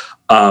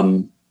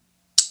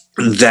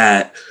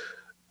 That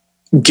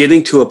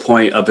getting to a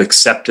point of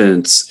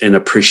acceptance and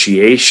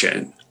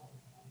appreciation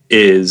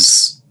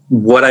is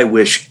what I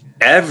wish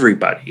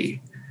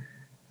everybody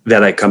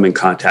that I come in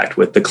contact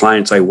with, the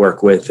clients I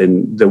work with,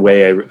 and the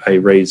way I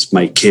raise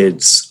my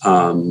kids,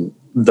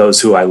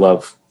 those who I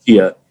love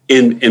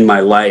in my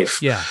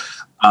life. Yeah.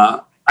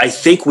 I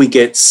think we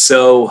get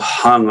so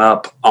hung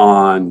up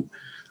on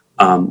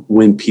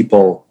when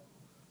people,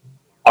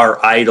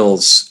 our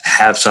idols,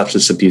 have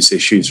substance abuse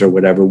issues or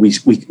whatever.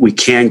 We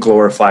can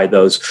glorify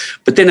those,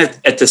 but then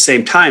at the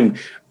same time,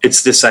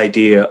 it's this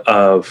idea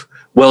of,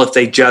 well, if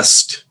they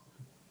just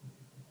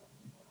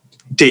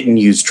didn't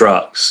use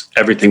drugs,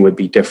 everything would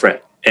be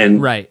different.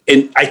 And right.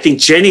 And I think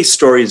Jenny's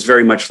story is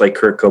very much like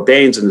Kurt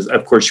Cobain's, and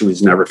of course she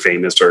was never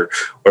famous or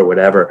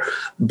whatever.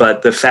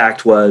 But the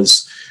fact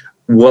was,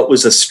 what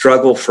was a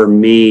struggle for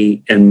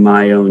me in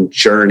my own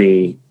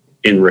journey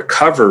in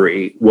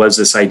recovery was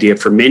this idea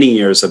for many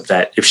years of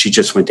that if she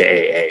just went to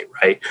AA,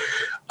 right?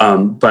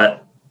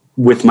 But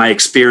with my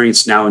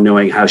experience now and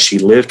knowing how she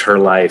lived her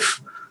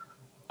life,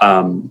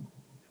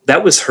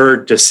 that was her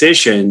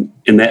decision,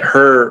 and that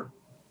her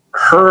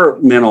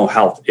mental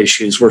health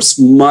issues were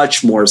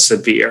much more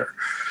severe.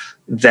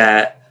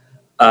 That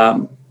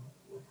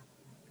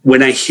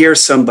when I hear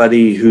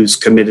somebody who's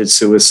committed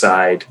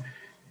suicide,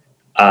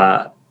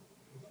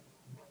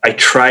 I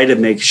try to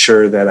make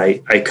sure that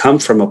I come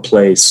from a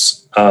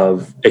place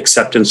of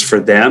acceptance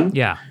for them.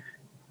 Yeah.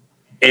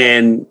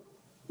 And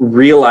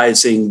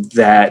realizing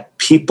that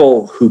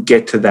people who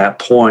get to that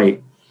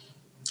point,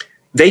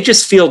 they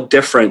just feel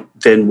different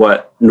than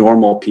what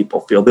normal people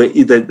feel.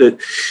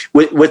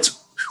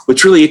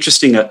 What's really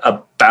interesting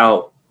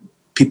about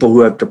people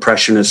who have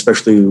depression,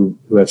 especially who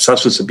have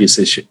substance abuse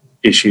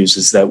issues,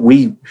 is that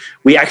we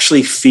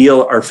actually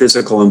feel our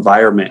physical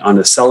environment on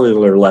a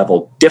cellular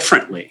level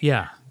differently.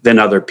 Yeah. Than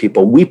other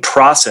people. We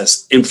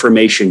process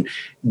information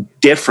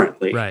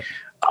differently. Right.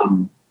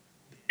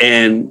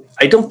 And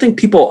I don't think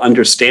people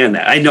understand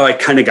that. I know I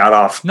kind of got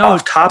off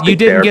topic. You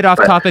didn't get off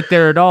topic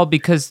there at all,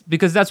 because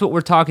that's what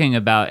we're talking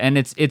about. And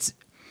it's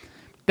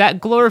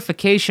that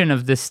glorification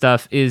of this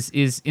stuff is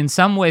in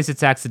some ways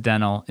it's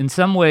accidental. In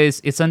some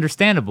ways it's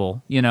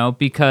understandable,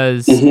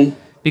 because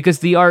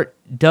the art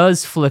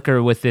does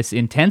flicker with this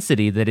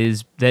intensity that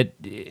is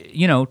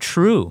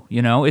true,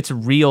 it's a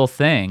real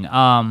thing.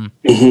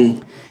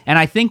 And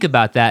I think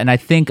about that, and I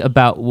think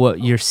about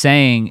what you're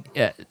saying,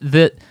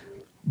 that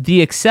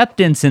the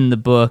acceptance in the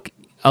book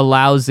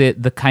allows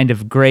it the kind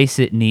of grace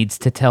it needs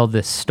to tell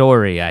this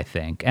story, I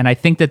think. And I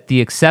think that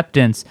the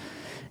acceptance,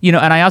 and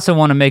I also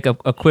want to make a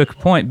quick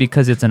point,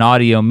 because it's an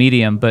audio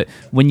medium, but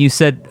when you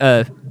said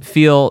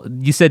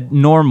you said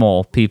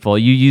normal people,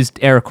 you used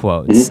air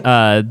quotes.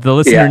 The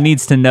listener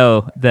needs to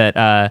know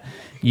that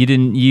you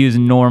didn't use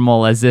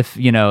normal as if,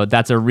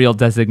 that's a real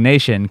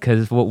designation,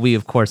 because what we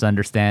of course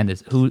understand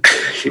is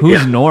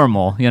who's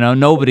normal.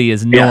 Nobody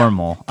is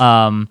normal.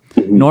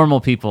 Normal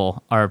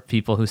people are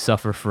people who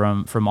suffer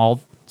from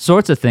all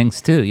sorts of things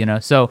too,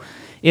 so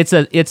it's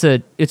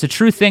a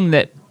true thing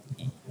that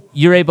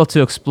you're able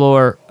to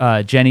explore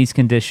Jenny's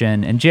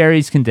condition and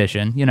Jerry's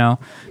condition,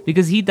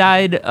 because he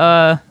died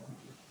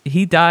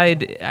he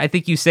died. I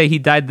think you say he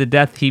died the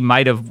death he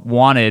might have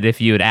wanted if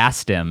you had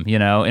asked him,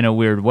 in a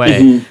weird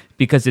way,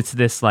 because it's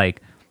this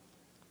like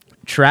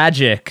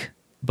tragic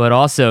but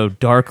also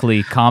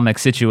darkly comic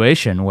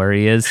situation where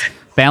he is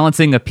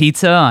balancing a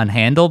pizza on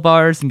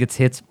handlebars and gets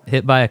hit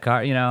by a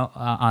car,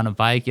 on a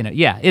bike.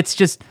 Yeah, it's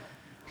just.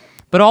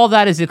 But all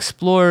that is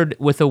explored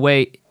with a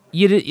way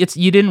you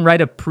didn't write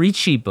a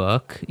preachy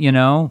book,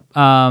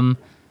 and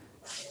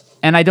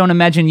I don't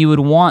imagine you would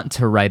want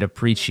to write a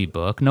preachy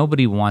book.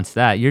 Nobody wants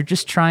that. You're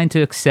just trying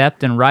to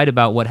accept and write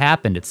about what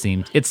happened. It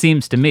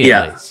seems to me,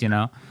 at least,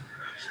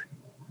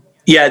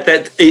 Yeah,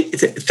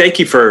 thank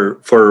you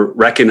for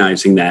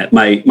recognizing that.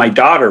 My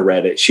daughter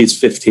read it. She's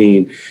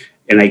 15,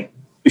 and I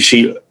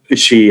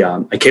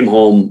came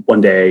home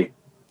one day,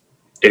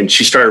 and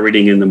she started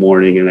reading in the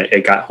morning, and I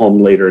got home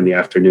later in the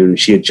afternoon, and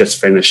she had just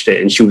finished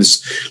it, and she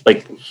was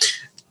like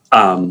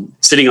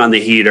sitting on the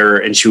heater,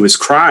 and she was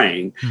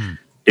crying,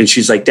 and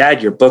she's like,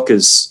 "Dad, your book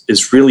is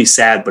really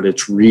sad, but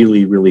it's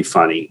really, really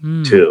funny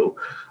too."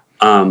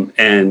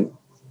 And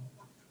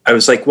I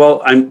was like,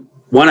 "Well,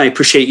 I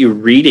appreciate you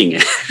reading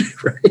it."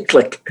 Right?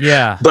 Like,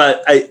 yeah.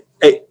 But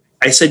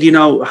I said,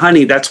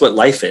 honey, that's what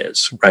life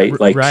is, right?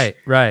 Like,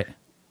 right.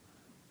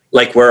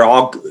 Like we're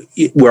all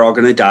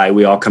going to die.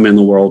 We all come in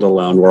the world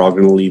alone. We're all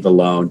going to leave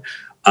alone.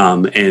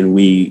 And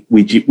we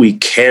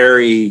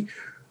carry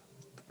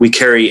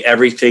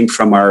everything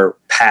from our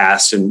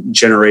past and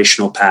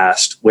generational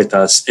past with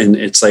us. And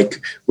it's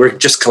like, we're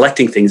just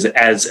collecting things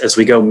as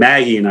we go.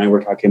 Maggie and I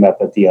were talking about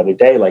that the other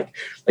day. Like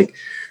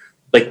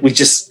we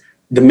just,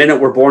 the minute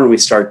we're born, we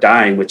start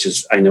dying, which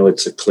is, I know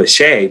it's a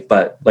cliche,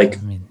 but like,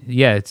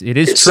 it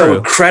is it's true. So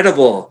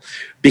incredible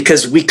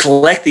because we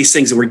collect these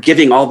things and we're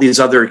giving all these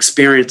other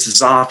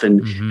experiences off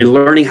and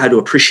learning how to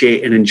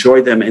appreciate and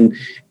enjoy them.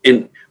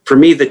 And for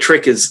me, the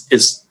trick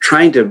is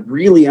trying to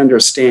really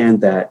understand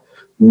that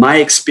my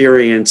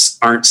experience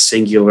aren't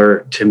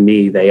singular to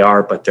me. They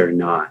are, but they're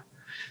not.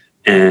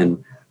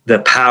 And the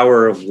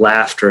power of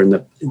laughter and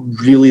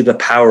the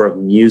power of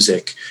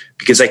music,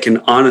 because I can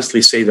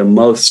honestly say the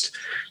most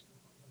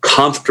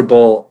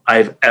comfortable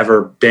I've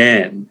ever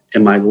been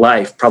in my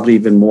life, probably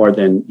even more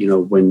than,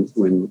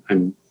 when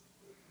I'm,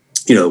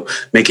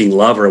 making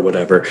love or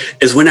whatever,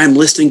 is when I'm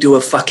listening to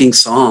a fucking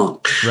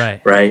song.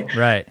 Right.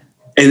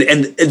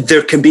 And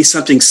there can be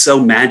something so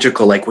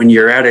magical, like when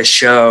you're at a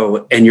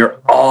show and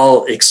you're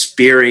all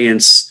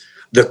experience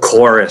the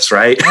chorus,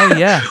 right? Oh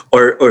yeah.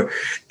 or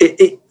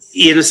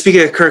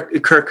speaking of Kurt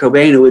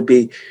Cobain, it would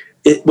be,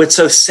 what's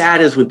so sad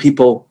is when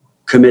people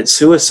commit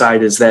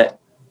suicide is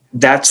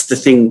that's the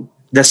thing.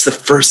 That's the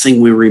first thing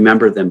we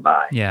remember them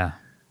by. Yeah.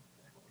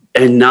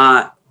 And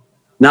not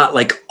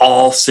like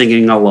all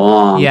singing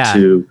along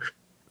to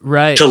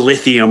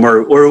Lithium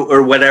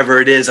or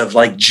whatever it is of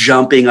like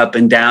jumping up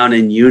and down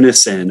in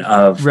unison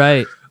of,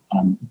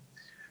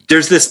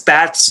 there's this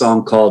Bats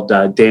song called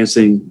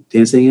Dancing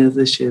as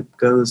the Ship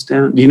Goes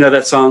Down. Do you know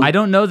that song? I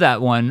don't know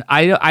that one.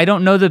 I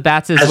don't know the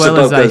Bats as well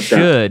as I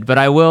should, but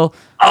I will.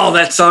 Oh,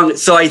 that song.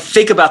 So I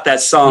think about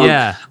that song.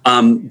 Yeah.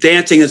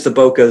 Dancing as the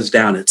Boat Goes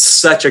Down. It's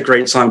such a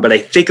great song, but I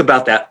think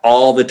about that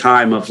all the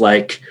time of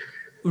like.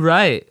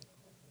 Right.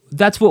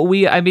 That's what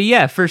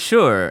for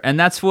sure. And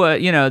that's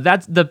what,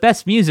 that's the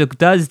best music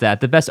does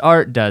that. The best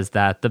art does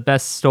that. The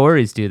best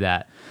stories do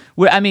that.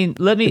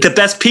 The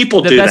best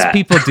people do that. The best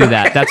people do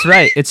that. That's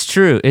right. It's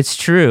true.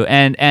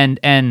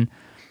 And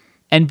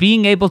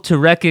being able to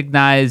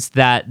recognize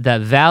that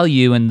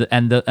value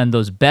and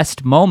those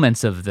best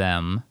moments of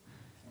them,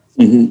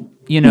 in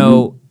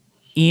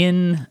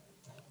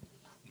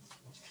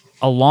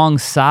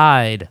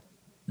alongside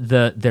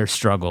their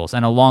struggles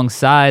and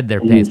alongside their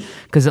pains,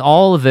 because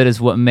all of it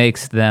is what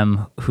makes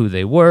them who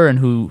they were and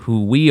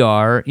who we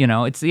are.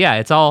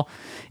 It's all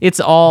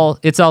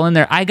in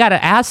there. I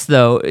gotta ask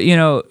though,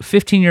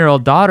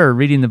 15-year-old daughter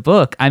reading the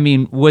book.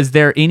 Was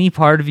there any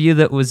part of you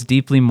that was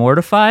deeply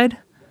mortified?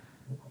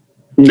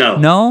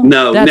 No.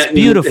 That's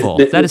beautiful.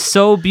 That is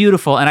so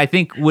beautiful, and I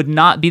think would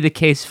not be the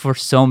case for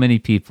so many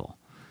people.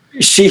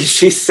 She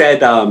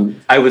said,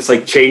 I was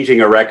like changing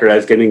a record. I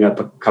was getting up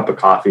a cup of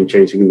coffee and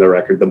changing the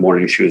record the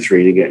morning she was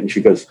reading it. And she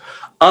goes,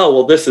 "Oh,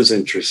 well, this is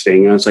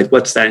interesting." And I was like,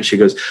 "What's that?" And she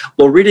goes,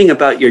 "Well, reading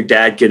about your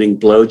dad getting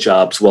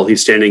blowjobs while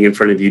he's standing in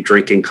front of you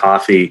drinking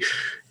coffee,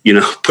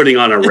 putting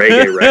on a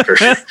reggae record."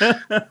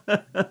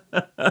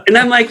 And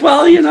I'm like,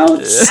 well,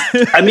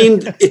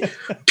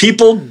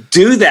 people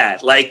do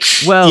that. Like,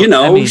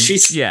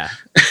 she's. Yeah,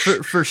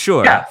 for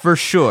sure. Yeah. For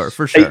sure.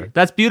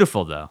 That's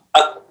beautiful though.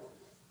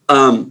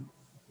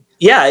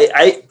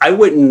 Yeah, I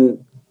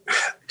wouldn't.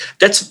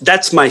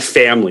 That's my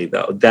family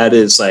though. That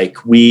is like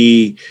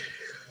and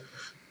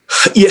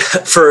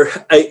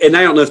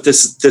I don't know if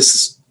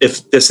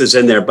this is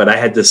in there, but I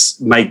had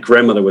this. My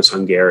grandmother was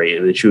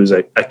Hungarian, and she was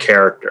a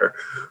character.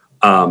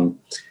 And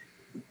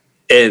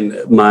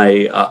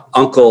my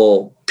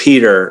uncle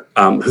Peter,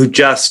 who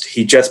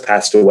just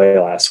passed away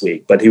last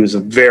week, but he was a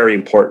very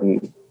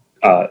important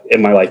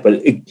in my life, but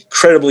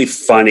incredibly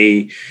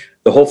funny.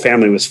 The whole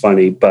family was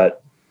funny, but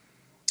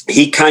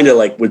he kind of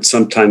like would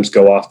sometimes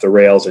go off the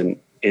rails and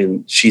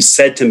And she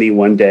said to me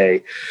one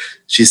day,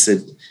 she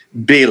said,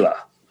 Bela,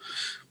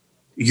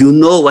 you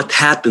know what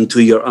happened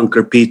to your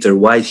Uncle Peter,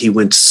 why he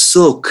went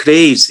so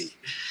crazy.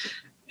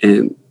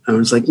 And I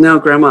was like, no,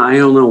 Grandma, I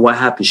don't know what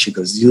happened. She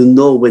goes, you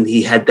know when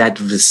he had that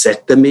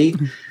vasectomy?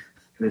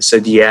 And I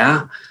said,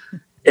 yeah.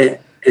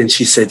 And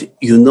she said,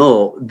 you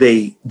know,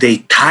 they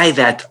tie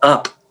that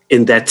up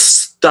in that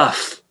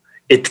stuff.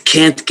 It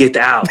can't get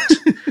out.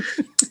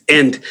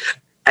 And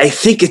I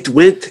think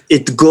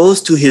it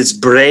goes to his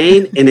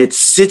brain and it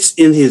sits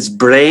in his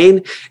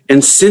brain.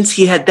 And since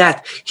he had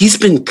that, he's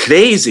been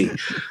crazy.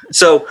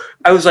 So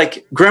I was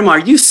like, Grandma, are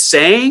you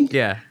saying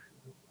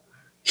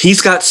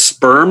he's got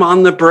sperm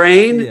on the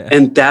brain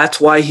and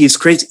that's why he's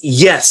crazy?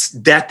 Yes,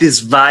 that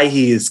is why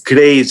he is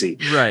crazy.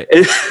 Right.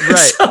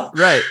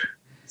 Right.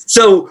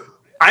 So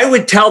I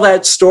would tell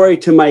that story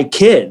to my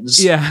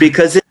kids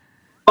because it's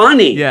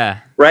funny.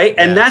 Yeah. Right.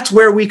 And that's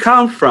where we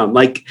come from.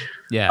 Like,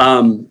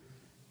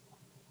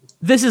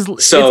 this is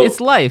it's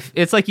life.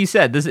 It's like you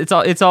said,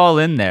 it's all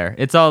in there.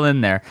 It's all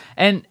in there.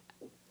 And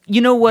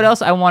you know what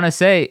else I want to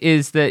say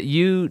is that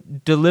you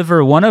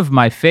deliver one of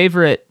my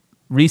favorite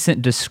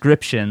recent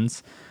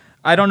descriptions.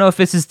 I don't know if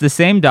this is the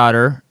same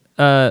daughter.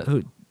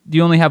 Do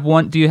you only have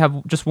one? Do you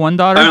have just one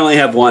daughter? I only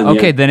have one.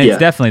 Okay, then it's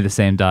definitely the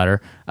same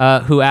daughter.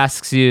 Who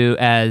asks you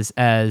as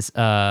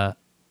a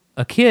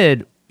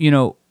kid, you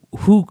know,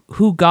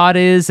 who God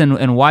is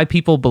and why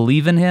people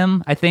believe in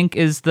Him. I think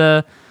is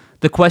the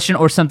question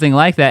or something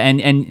like that.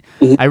 And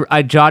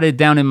I jotted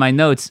down in my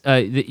notes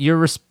that your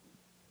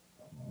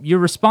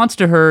response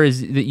to her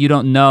is that you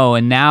don't know,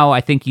 and now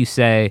I think you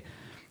say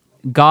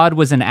God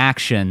was an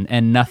action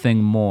and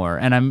nothing more.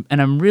 And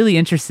I'm really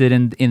interested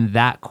in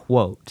that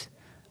quote.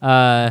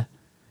 And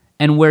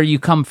where you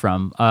come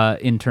from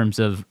in terms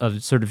of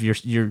sort of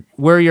your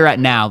where you're at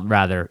now,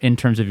 rather, in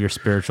terms of your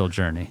spiritual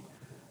journey.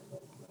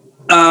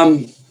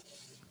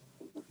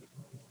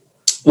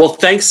 Well,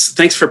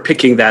 thanks for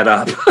picking that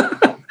up.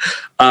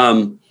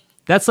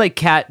 That's like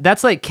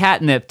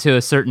catnip to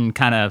a certain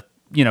kind of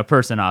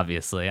person.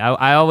 Obviously,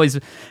 I always,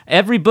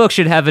 every book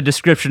should have a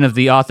description of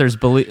the author's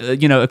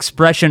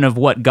expression of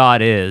what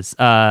God is.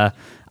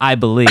 I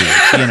believe,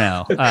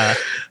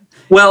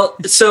 Well,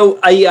 so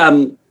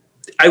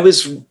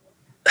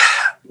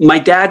my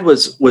dad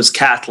was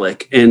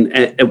Catholic, and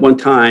at one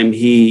time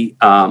he,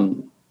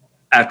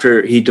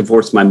 after he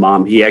divorced my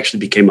mom, he actually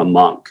became a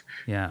monk.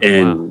 Yeah.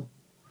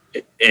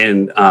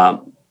 And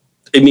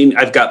I mean,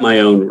 I've got my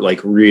own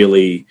like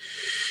really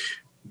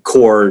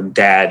core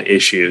dad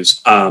issues.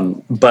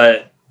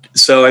 But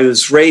so I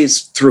was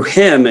raised through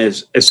him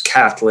as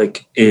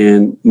Catholic,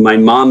 and my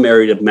mom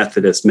married a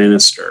Methodist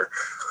minister.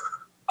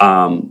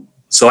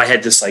 So I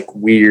had this like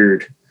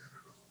weird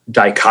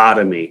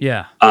dichotomy.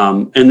 Yeah.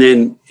 And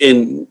then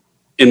in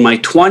my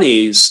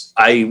 20s,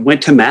 I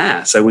went to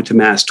mass. I went to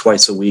mass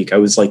twice a week. I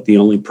was like the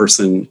only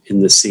person in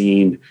the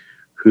scene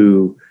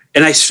who,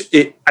 and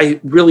I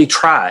really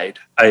tried.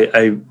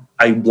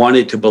 I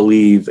wanted to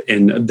believe,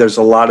 and there's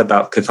a lot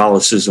about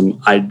Catholicism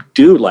I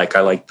do like. I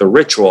like the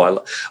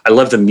ritual. I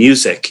love the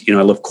music. I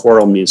love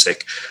choral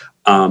music.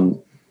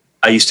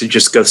 I used to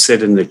just go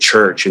sit in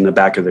the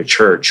back of the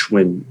church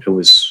when it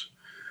was,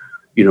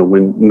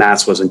 when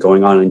mass wasn't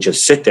going on, and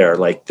just sit there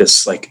like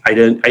this. Like I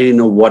didn't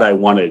know what I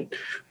wanted,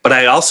 but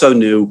I also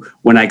knew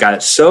when I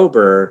got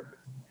sober,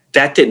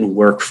 that didn't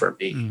work for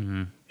me.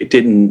 Mm-hmm.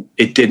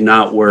 It did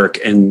not work.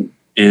 And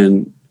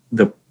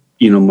the,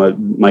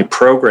 my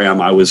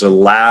program, I was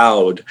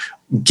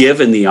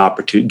given the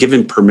opportunity,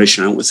 given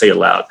permission. I don't want to say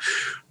allowed.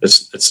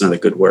 That's not a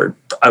good word.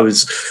 I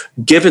was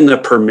given the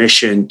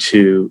permission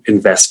to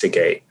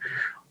investigate.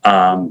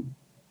 And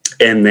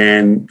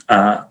then,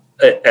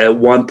 at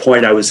one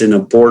point I was in a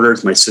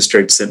Borders. My sister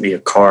had sent me a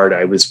card.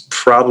 I was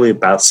probably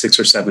about 6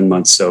 or 7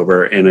 months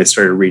sober, and I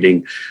started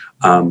reading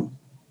a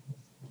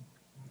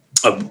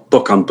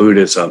book on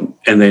Buddhism.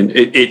 And then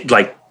it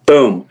like,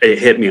 boom, it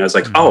hit me. I was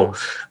like, oh,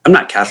 I'm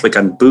not Catholic,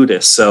 I'm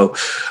Buddhist. So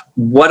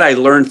what I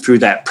learned through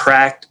that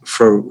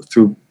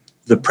through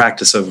the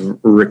practice of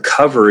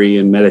recovery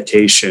and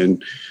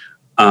meditation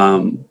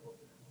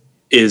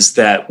is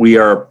that we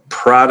are a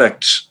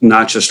product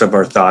not just of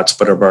our thoughts,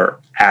 but of our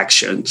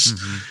actions.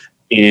 Mm-hmm.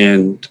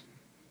 And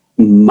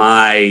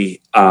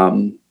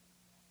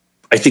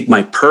I think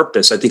my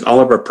purpose, I think all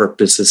of our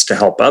purpose is to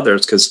help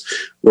others, because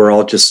we're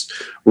all just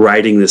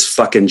riding this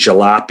fucking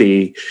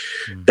jalopy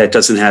that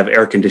doesn't have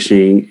air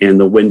conditioning, and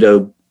the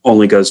window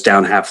only goes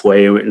down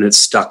halfway, and it's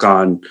stuck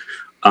on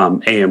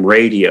AM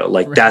radio.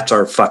 Like that's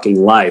our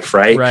fucking life,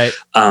 right? Right.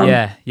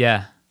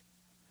 Yeah.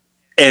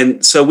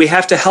 And so we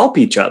have to help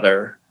each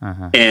other.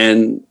 Uh-huh.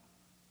 And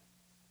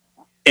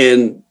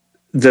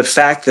the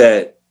fact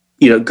that,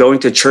 going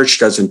to church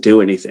doesn't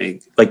do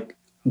anything. Like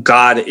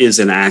God is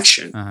an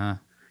action. Uh-huh.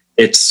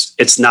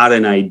 It's not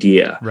an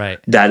idea. Right.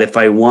 That if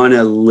I want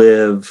to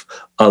live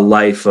a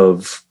life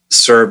of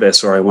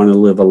service, or I want to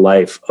live a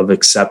life of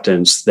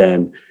acceptance,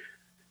 then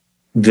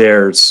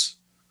there's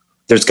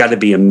got to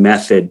be a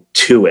method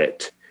to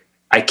it.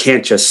 I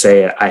can't just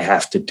say I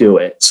have to do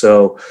it.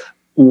 So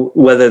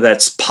whether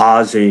that's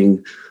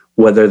pausing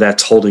whether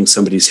that's holding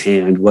somebody's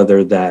hand,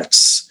 whether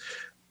that's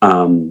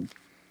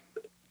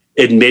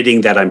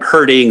admitting that I'm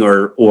hurting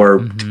or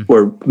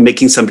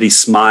making somebody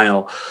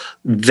smile.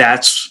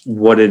 That's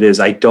what it is.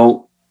 I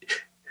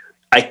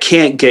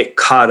can't get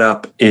caught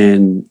up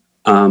in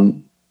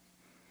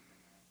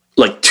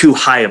like too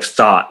high of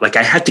thought. Like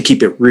I have to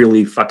keep it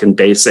really fucking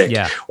basic,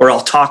 or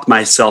I'll talk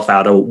myself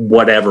out of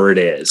whatever it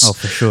is. Oh,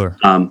 for sure.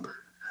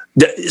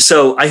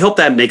 So I hope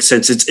that makes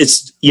sense.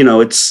 It's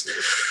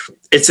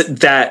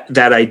that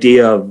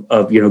idea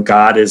of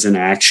God is in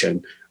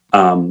action,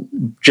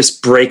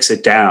 just breaks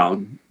it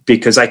down,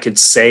 because I could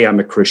say I'm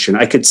a Christian.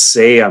 I could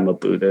say I'm a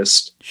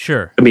Buddhist.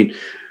 Sure. I mean,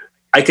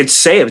 I could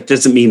say it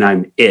doesn't mean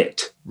I'm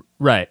it.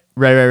 Right.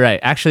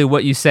 Actually,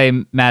 what you say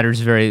matters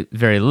very,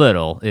 very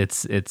little.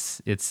 It's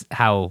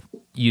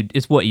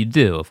what you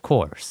do, of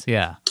course.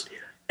 Yeah.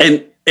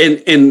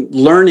 And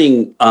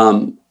learning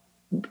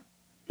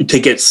to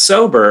get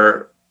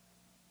sober,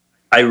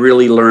 I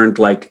really learned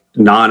like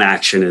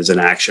non-action is an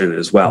action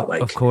as well.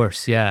 Like, of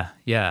course. Yeah.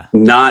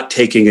 Not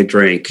taking a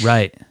drink.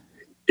 Right.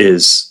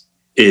 Is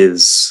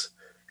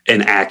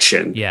an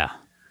action. Yeah.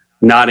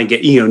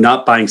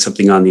 Not buying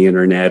something on the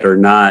internet, or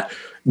not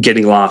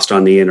getting lost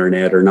on the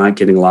internet, or not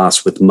getting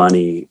lost with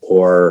money,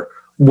 or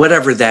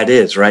whatever that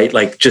is, right?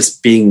 Like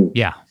just being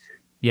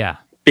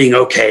being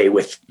okay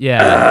with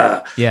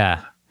yeah.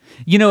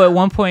 At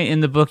one point in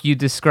the book you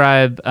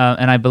describe,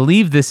 and I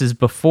believe this is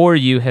before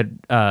you had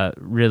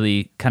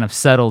really kind of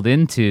settled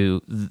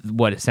into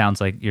what it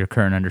sounds like your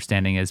current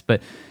understanding is,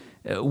 but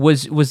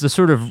was the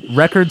sort of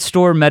record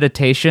store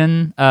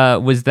meditation,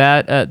 was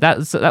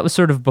that was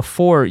sort of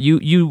before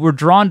you were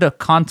drawn to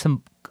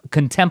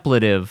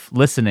contemplative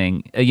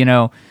listening,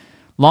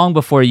 long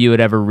before you had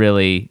ever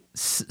really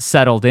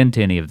settled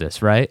into any of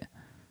this, right?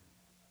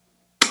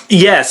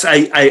 Yes,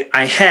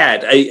 I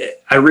had.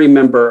 I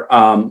remember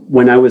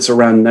when I was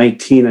around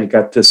 19, I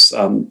got this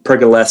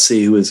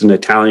Pergolesi, who is an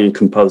Italian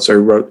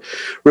composer, wrote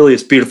really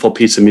this beautiful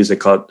piece of music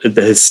called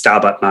his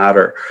Stabat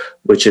Mater,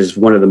 which is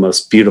one of the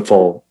most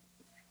beautiful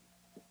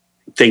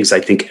things I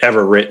think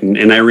ever written.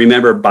 And I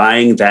remember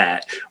buying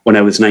that when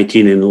I was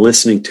 19 and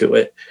listening to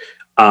it.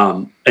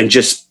 And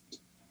just,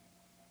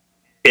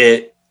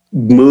 it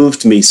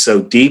moved me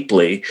so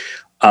deeply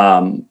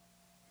that,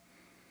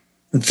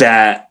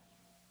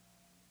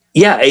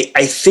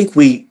 I think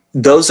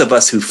those of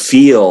us who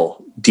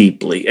feel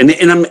deeply, and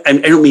I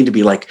don't mean to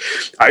be like,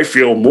 I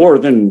feel more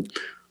than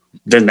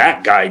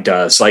that guy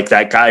does, like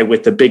that guy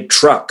with the big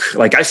truck.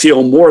 Like I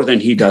feel more than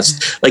he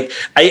does. Like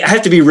I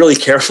have to be really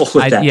careful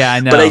with that. Yeah, I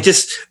know. But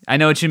I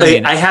know what you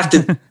mean. I have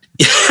to.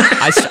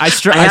 I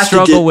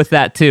struggle with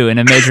that too in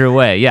a major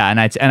way. Yeah, and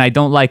I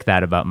don't like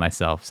that about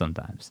myself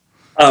sometimes.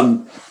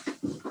 So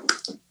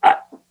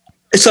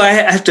I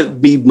have to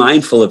be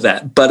mindful of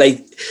that. But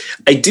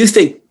I do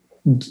think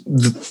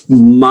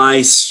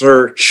my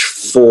search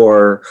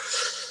for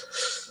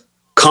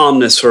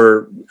calmness,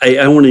 or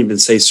I won't even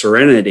say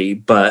serenity,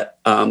 but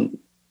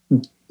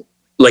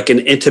like an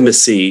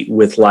intimacy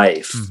with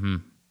life,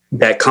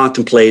 that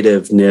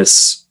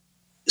contemplativeness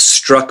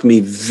struck me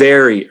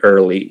very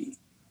early.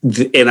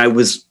 And I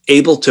was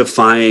able to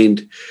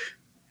find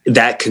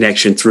that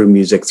connection through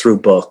music, through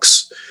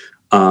books,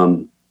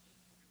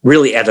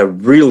 really at a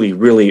really,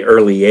 really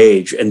early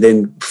age. And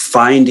then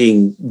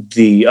finding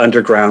the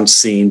underground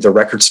scene, the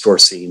record store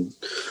scene,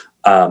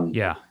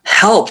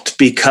 helped,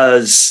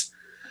 because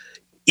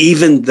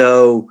even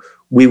though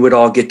we would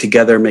all get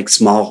together and make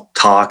small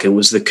talk, it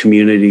was the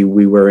community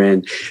we were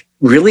in,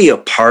 really a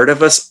part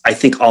of us, I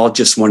think, all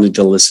just wanted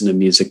to listen to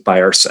music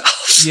by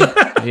ourselves.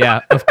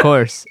 Yeah, of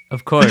course.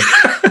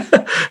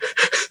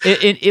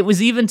 It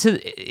was even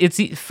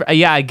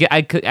I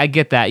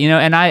get that,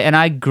 and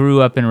I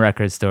grew up in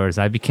record stores.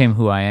 I became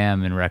who I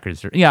am in record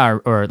stores. Yeah,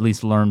 or at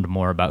least learned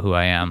more about who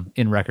I am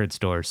in record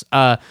stores.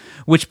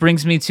 Which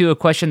brings me to a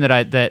question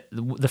that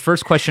the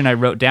first question I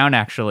wrote down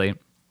actually.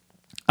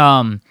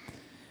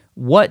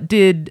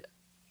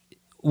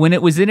 When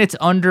it was in its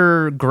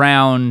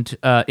underground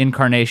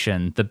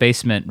incarnation, the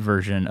basement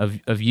version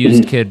of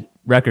Used Kid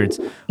Records,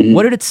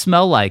 what did it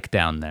smell like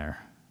down there?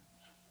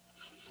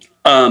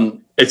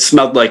 It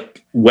smelled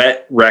like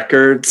wet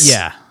records.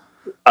 Yeah.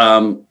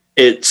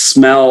 It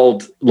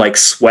smelled like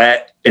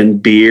sweat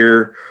and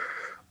beer.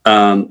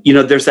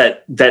 There's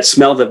that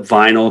smell that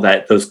vinyl,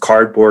 that those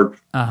cardboard,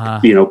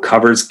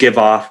 covers give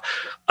off.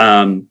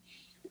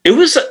 It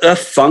was a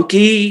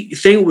funky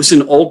thing. It was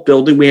an old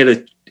building.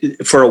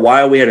 For a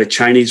while, we had a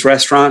Chinese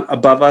restaurant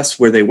above us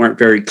where they weren't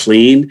very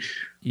clean.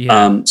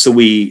 Yeah. So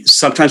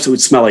sometimes it would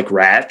smell like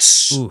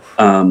rats.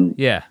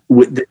 The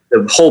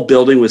whole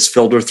building was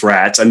filled with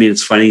rats. I mean,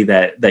 it's funny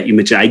that you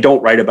mentioned, I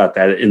don't write about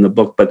that in the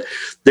book, but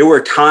there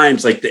were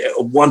times, like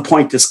at one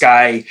point, this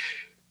guy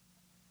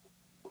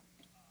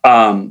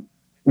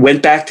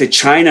went back to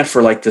China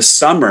for like the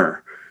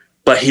summer,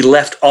 but he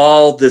left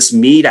all this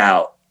meat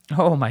out.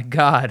 Oh my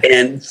God.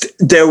 And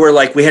there were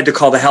we had to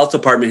call the health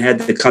department, had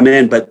to come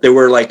in, but there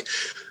were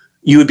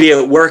you would be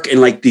at work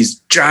and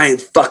these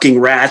giant fucking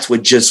rats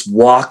would just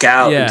walk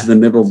out into the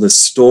middle of the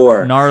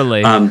store.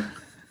 Gnarly.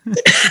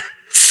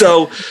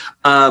 So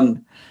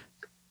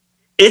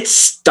it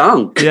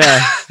stunk.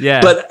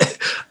 Yeah. But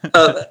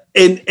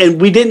and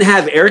we didn't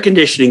have air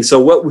conditioning. So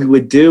what we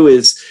would do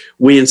is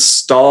we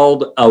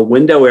installed a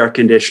window air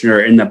conditioner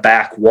in the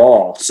back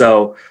wall.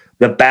 So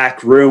the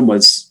back room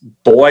was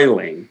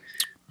boiling.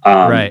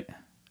 Right.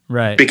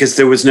 Because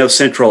there was no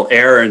central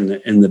air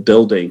in the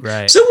building.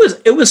 Right. So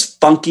it was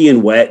funky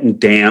and wet and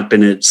damp,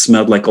 and it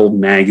smelled like old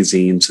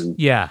magazines. And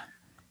yeah.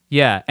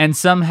 And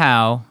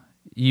somehow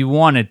you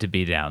wanted to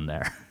be down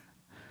there.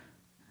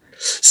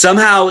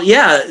 Somehow,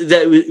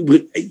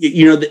 every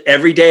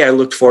day I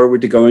looked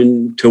forward to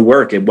going to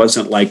work. It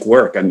wasn't like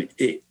work. I mean,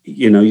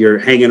 you're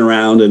hanging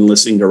around and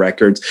listening to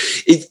records.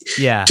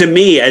 To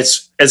me,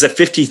 as a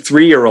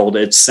 53-year-old,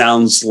 it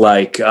sounds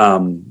like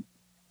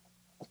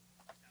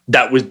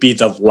that would be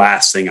the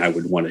last thing I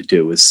would want to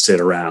do is sit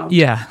around,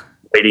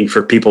 waiting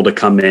for people to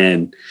come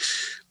in.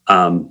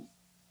 I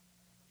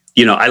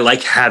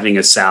like having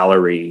a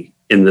salary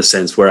in the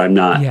sense where I'm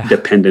not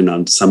dependent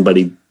on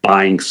somebody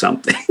buying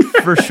something.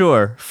 For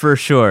sure.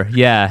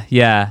 Yeah.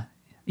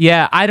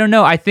 I don't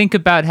know. I think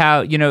about how,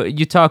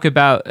 you talk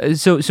about,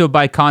 so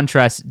by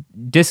contrast,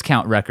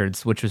 Discount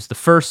Records, which was the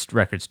first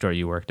record store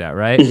you worked at,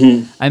 right?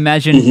 Mm-hmm. I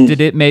imagine,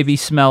 did it maybe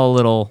smell a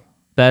little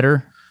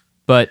better,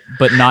 but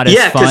not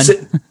as fun?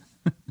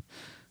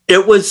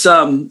 It was,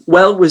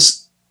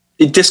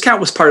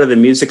 Discount was part of the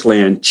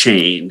Musicland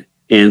chain.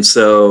 And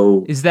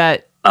so is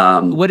that,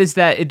 what is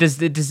that?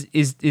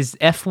 Is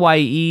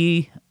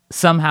FYE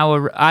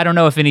somehow, I don't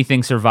know if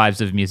anything survives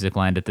of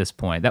Musicland at this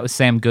point. That was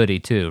Sam Goody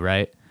too,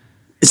 right?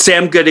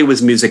 Sam Goody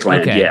was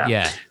Musicland,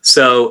 yeah.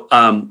 So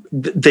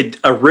the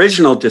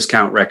original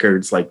Discount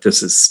Records, like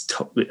this is,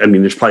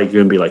 there's probably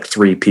going to be like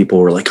 3 people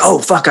who are like, oh,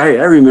 fuck, I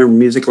remember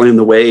Musicland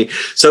the way.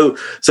 So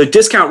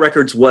Discount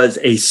Records was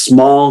a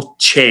small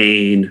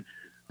chain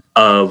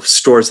of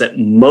stores that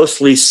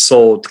mostly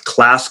sold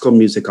classical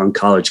music on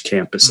college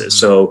campuses. Mm-hmm.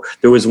 So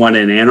there was one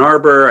in Ann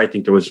Arbor. I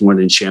think there was one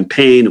in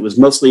Champaign. It was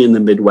mostly in the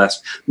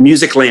Midwest.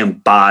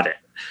 Musicland bought it.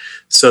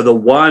 So the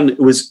one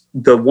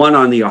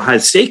on the Ohio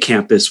State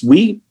campus,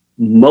 we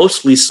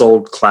mostly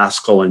sold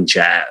classical and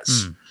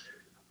jazz.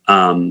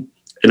 And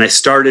I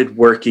started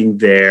working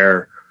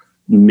there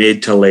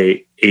mid to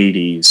late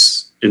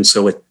 80s. And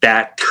so at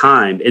that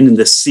time, and then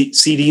the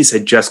CDs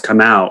had just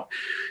come out,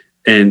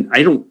 and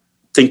I don't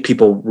think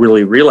people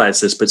really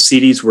realize this, but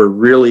CDs were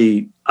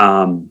really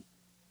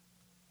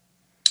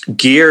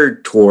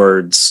geared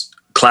towards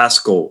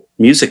classical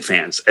music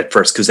fans at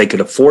first because they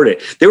could afford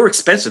it. They were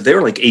expensive. They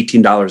were like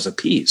 $18 a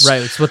piece.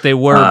 Right. It's what they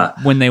were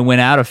when they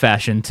went out of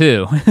fashion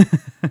too.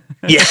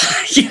 Yeah,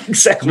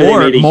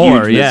 exactly.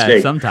 More. Yeah.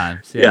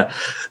 Sometimes. Yeah.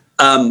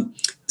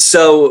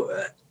 So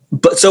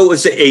it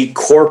was a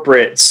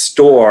corporate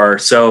store.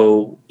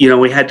 So,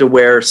 we had to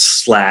wear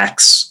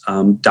slacks,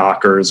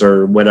 Dockers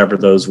or whatever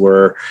those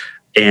were,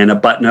 and a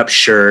button-up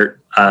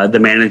shirt. The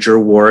manager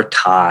wore a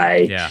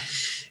tie. Yeah.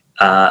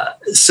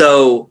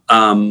 So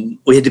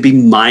we had to be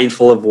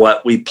mindful of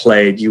what we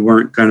played. You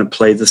weren't going to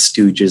play the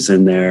Stooges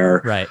in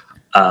there. Right.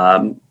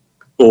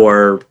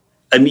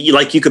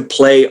 You could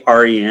play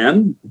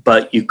REM,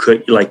 but you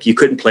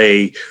couldn't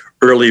play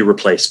early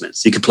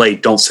replacements. You could play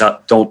Don't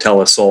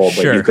Tell a Soul,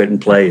 but you couldn't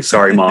play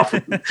Sorry Ma.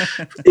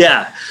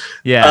 Yeah.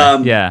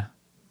 Yeah.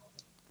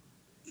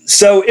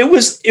 So it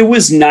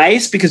was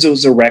nice because it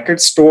was a record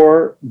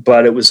store,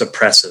 but it was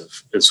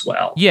oppressive as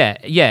well. Yeah,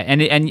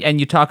 and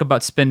you talk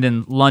about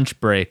spending lunch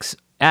breaks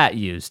at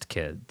Used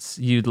Kids.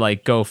 You'd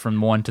go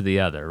from one to the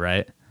other,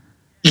 right?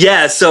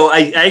 Yeah, so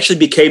I actually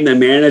became the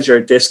manager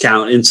at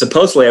Discount, and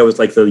supposedly I was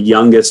like the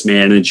youngest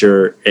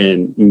manager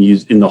in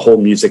the whole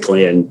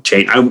Musicland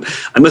chain.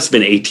 I must have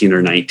been 18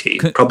 or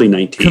 19, probably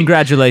 19.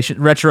 Congratulations,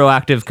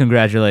 retroactive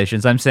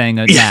congratulations. I'm saying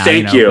now,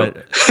 thank you.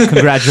 But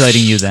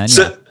congratulating you then.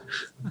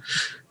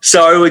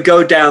 So I would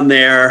go down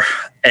there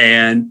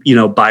and,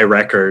 buy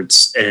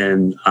records.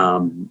 And,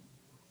 I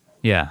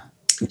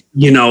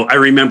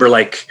remember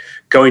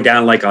going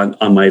down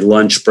on my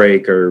lunch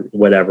break or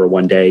whatever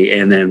one day.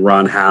 And then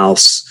Ron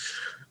House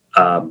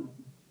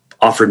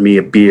offered me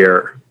a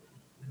beer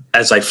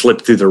as I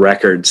flipped through the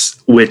records,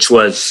 which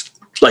was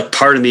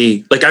part of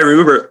me. I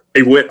remember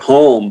I went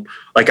home.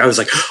 I was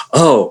like,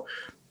 oh,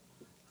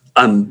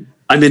 I'm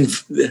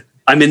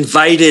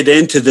invited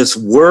into this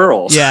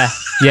world. Yeah,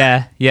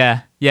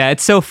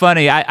 it's so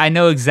funny. I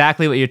know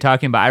exactly what you're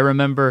talking about. I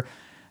remember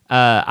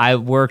I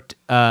worked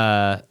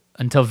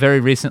until very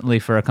recently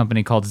for a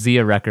company called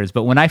Zia Records.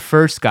 But when I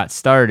first got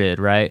started,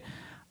 right,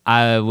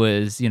 I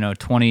was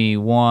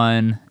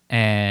 21,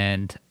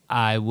 and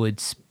I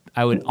would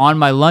on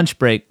my lunch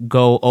break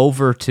go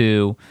over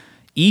to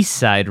East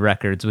Side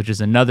Records, which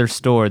is another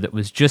store that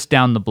was just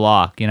down the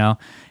block,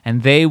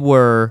 and they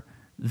were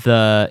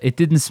it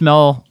didn't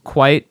smell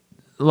quite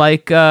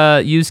like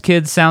Used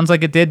Kids sounds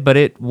like it did, but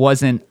it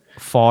wasn't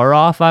far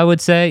off, I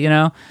would say,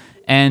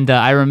 and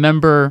I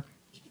remember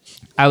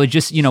I would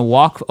just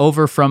walk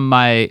over from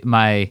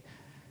my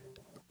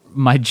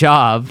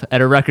job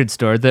at a record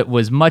store that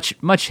was much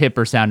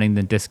hipper sounding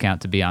than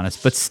Discount, to be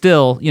honest, but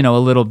still a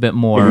little bit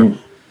more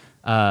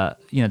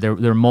there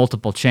were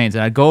multiple chains,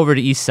 and I'd go over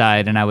to East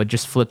Side and I would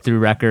just flip through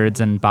records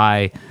and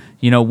buy,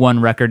 one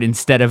record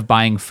instead of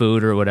buying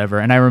food or whatever.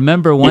 And I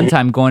remember one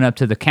time going up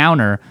to the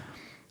counter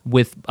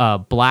with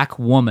Black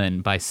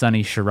Woman by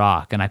Sonny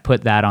Chirac, and I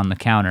put that on the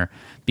counter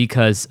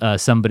because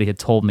somebody had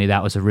told me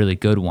that was a really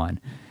good one.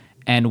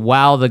 And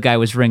while the guy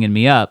was ringing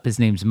me up, his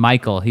name's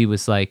Michael, he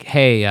was like,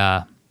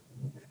 hey,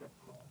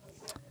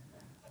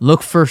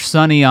 look for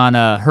Sonny on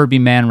Herbie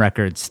Mann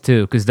records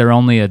too, because they're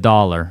only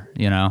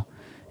 $1,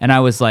 And I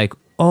was like,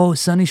 oh,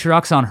 Sonny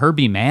Chirac's on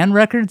Herbie Mann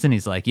records? And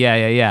he's like,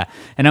 yeah.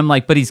 And I'm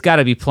like, but he's got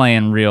to be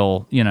playing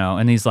real,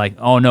 and he's like,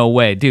 oh, no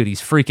way, dude,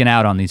 he's freaking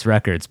out on these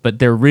records, but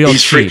they're real cheap.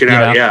 He's freaking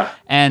out, yeah.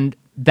 And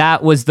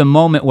that was the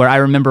moment where I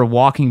remember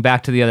walking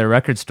back to the other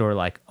record store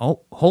like,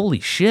 oh, holy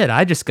shit,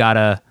 that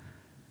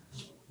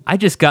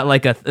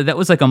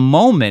was like a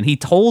moment. He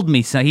told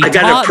me something. I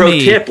got a pro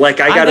tip. Like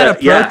I got a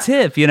pro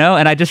tip,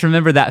 and I just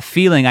remember that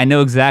feeling. I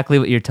know exactly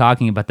what you're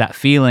talking about, that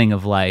feeling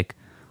of like,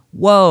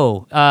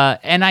 whoa.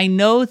 And I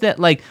know that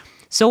like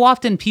so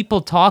often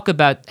people talk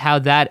about how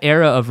that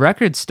era of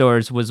record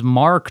stores was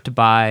marked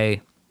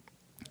by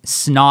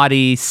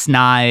snotty,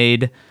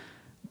 snide,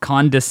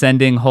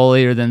 condescending,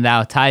 holier than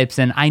thou types.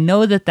 And I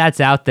know that that's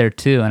out there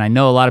too. And I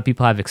know a lot of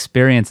people have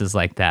experiences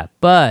like that,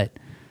 but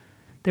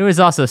there was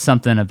also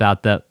something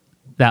about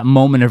that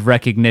moment of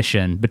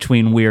recognition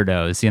between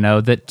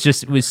weirdos, that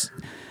just was,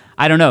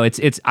 I don't know.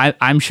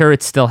 I'm sure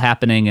it's still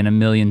happening in a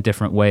million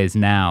different ways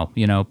now,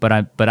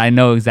 but I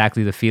know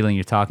exactly the feeling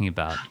you're talking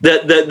about.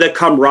 The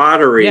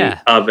camaraderie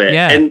of it.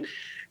 Yeah.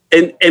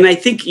 And I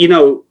think,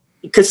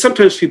 because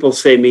sometimes people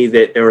say to me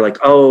that they were like,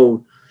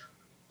 oh,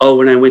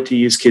 when I went to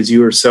Used Kids,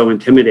 you were so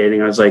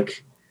intimidating. I was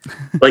like,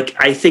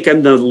 I think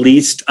I'm the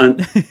least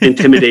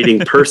intimidating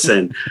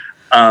person.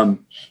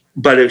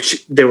 But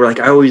they were like,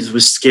 I always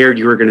was scared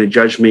you were going to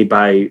judge me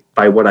by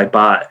what I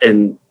bought.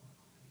 And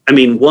I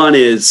mean, one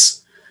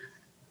is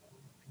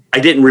I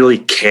didn't really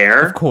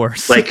care, of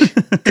course,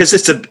 because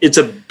it's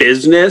a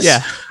business.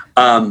 Yeah.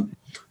 I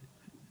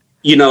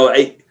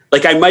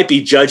might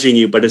be judging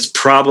you, but it's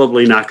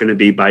probably not going to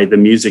be by the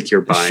music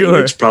you're buying.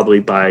 Sure. It's probably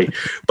by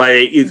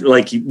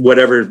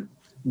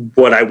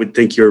what I would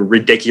think your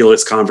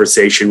ridiculous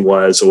conversation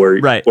was,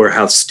 or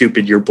how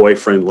stupid your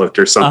boyfriend looked,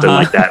 or something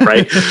like that,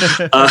 right?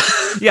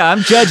 Yeah, I'm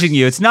judging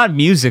you. It's not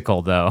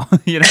musical, though.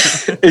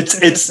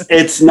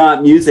 It's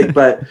not music,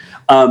 but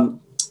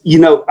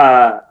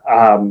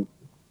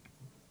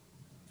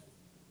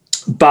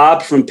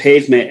Bob from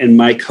Pavement and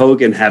Mike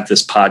Hogan have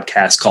this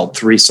podcast called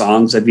 3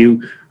 Songs. Have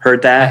you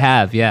heard that? I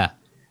have, yeah.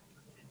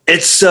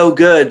 It's so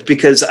good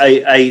because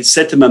I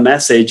sent him a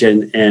message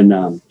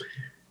and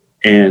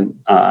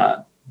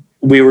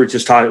we were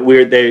just talking.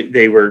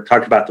 They were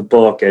talking about the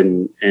book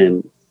and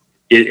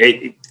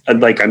it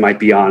like I might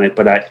be on it,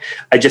 but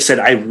I just said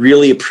I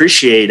really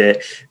appreciate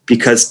it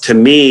because to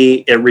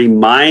me it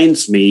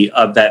reminds me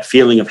of that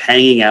feeling of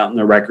hanging out in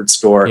the record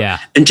store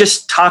and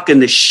just talking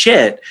the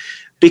shit.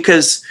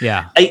 Because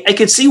I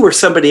could see where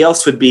somebody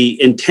else would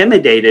be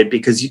intimidated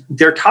because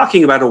they're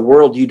talking about a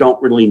world you don't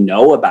really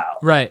know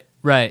about. Right.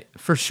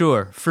 For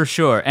sure.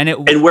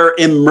 And we're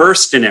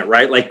immersed in it,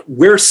 right? Like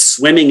we're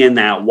swimming in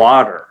that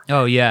water.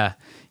 Oh, yeah.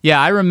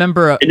 Yeah, I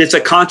remember. And it's a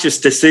conscious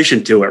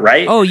decision to it,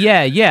 right? Oh,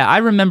 yeah. I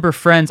remember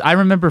friends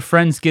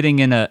getting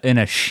in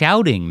a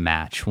shouting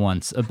match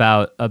once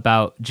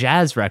about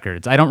jazz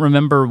records. I don't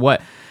remember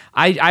what.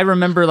 I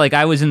remember like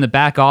I was in the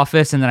back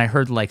office and then I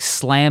heard like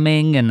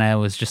slamming and I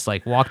was just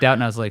like walked out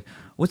and I was like,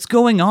 what's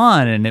going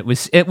on? And it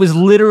was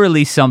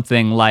literally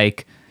something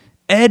like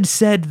Ed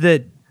said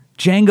that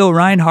Django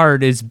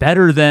Reinhardt is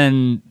better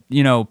than,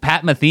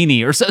 Pat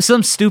Metheny or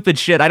some stupid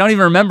shit. I don't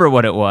even remember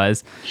what it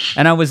was.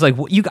 And I was like,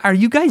 are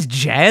you guys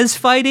jazz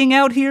fighting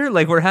out here?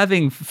 Like we're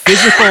having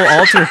physical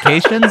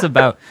altercations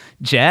about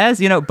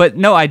jazz, but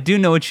no, I do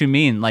know what you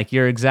mean. Like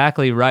you're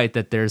exactly right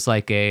that there's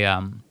like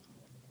a,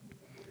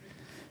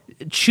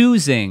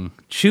 choosing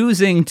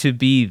to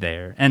be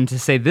there and to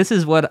say this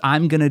is what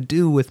I'm gonna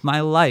do with my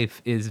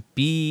life is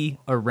be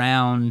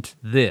around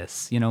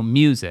this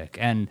music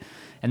and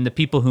the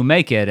people who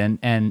make it and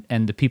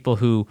the people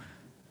who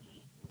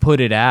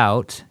put it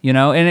out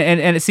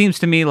and it seems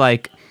to me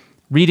like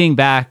reading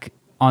back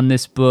on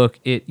this book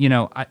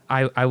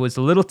I was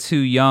a little too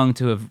young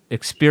to have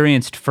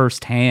experienced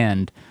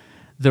firsthand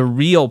the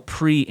real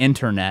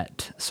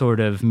pre-internet sort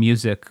of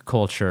music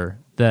culture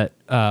that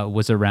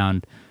was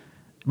around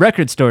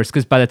record stores,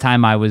 because by the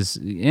time I was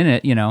in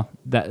it,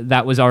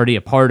 that was already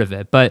a part of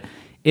it. But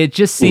it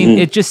just seemed,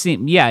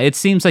 it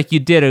seems like you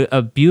did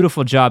a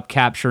beautiful job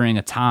capturing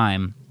a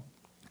time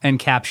and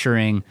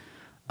capturing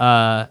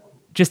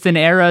just an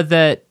era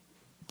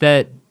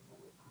that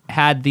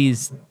had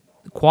these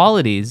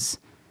qualities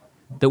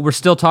that we're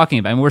still talking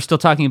about. And we're still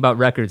talking about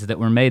records that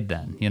were made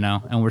then,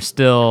 and we're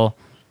still,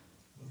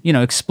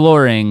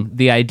 exploring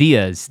the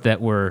ideas that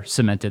were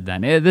cemented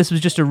then. This was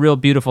just a real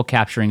beautiful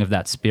capturing of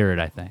that spirit,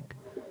 I think.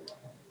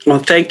 Well,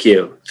 thank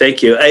you.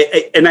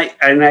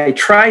 I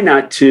try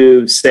not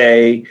to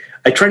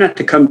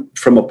come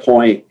from a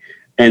point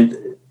and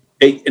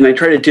and I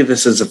try to do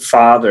this as a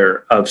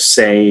father of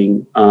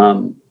saying,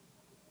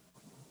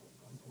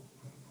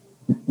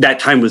 that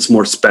time was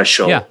more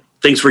special. Yeah.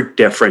 Things were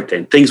different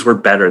then. Things were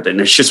better then.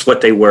 It's just what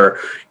they were.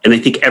 And I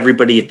think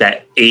everybody at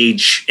that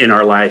age in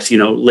our lives,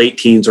 late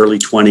teens, early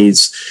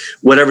 20s,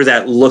 whatever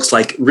that looks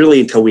like,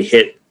 really until we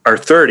hit our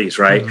 30s,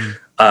 right?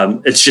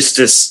 Mm-hmm. It's just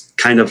this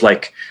kind of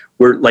like,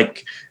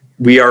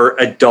 we are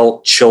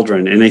adult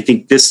children. And I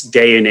think this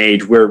day and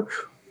age,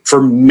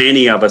 for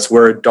many of us,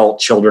 we're adult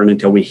children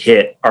until we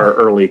hit our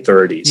early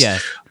 30s. Yeah,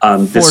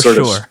 this sort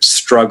of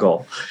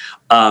struggle.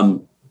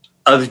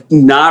 Of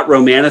not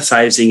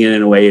romanticizing it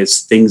in a way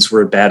as things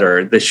were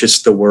better. That's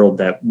just the world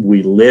that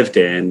we lived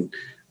in.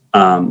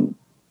 And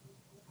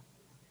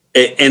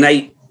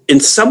in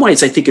some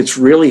ways, I think it's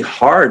really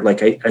hard.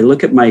 Like I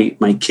look at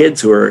my kids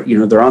who are,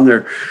 they're on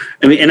their,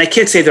 and I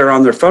can't say they're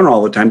on their phone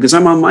all the time because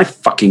I'm on my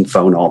fucking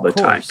phone all the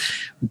time.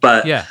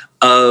 But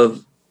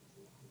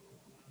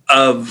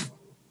of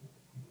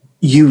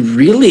you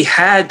really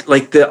had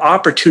like the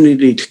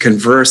opportunity to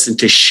converse and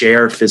to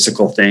share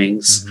physical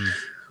things. Mm-hmm.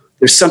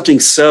 There's something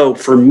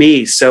for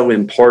me, so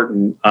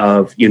important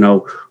of,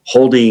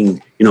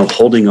 holding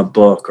a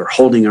book or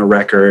holding a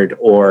record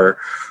or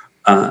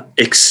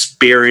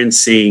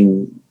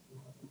experiencing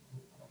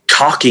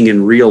talking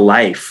in real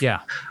life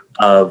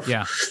of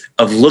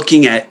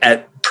looking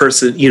at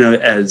person,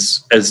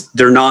 as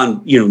their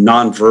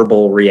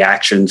nonverbal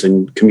reactions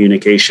and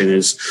communication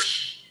is,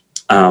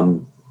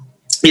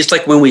 it's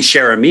like when we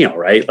share a meal,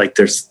 right? Like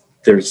there's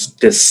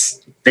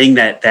this thing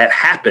that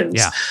happens.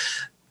 Yeah.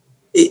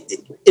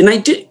 And I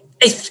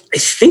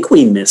think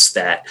we miss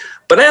that,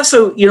 but I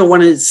also,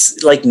 want to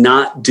like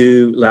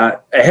I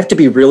have to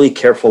be really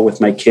careful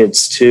with my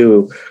kids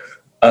too,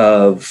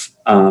 of,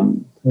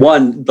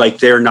 one, like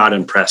they're not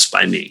impressed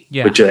by me,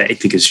 which I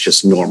think is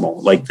just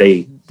normal. Like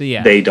they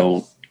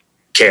don't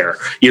care,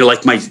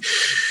 like my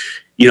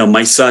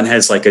son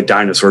has like a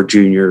Dinosaur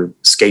Jr.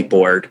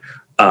 skateboard.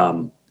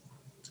 And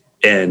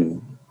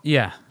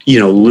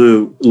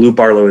Lou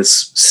Barlow has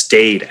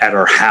stayed at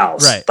our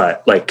house, right.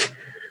 But like,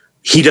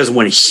 he doesn't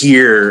want to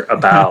hear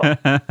about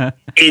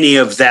any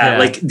of that. Yeah.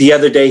 Like the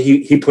other day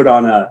he put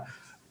on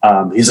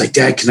he's like,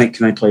 Dad,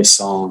 can I play a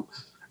song?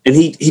 And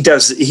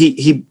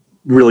he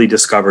really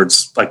discovered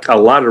like a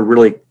lot of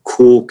really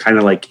cool kind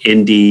of like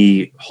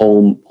indie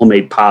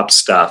homemade pop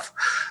stuff.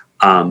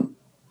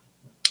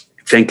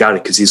 Thank God,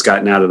 because he's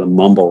gotten out of the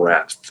mumble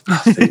rap.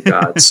 Thank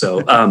God.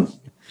 So,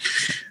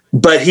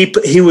 but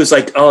he was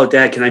like, oh,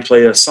 Dad, can I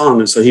play a song?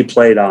 And so he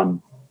played a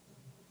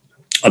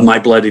My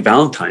Bloody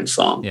Valentine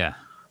song. Yeah.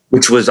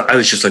 Which I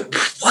was just like,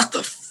 what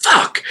the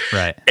fuck?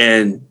 Right.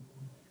 And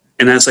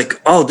I was like,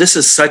 oh, this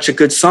is such a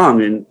good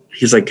song. And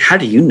he's like, how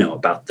do you know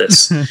about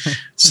this?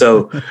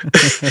 So,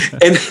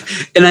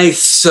 and I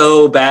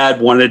so bad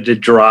wanted to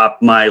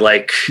drop my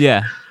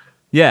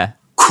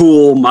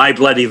cool My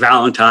Bloody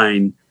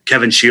Valentine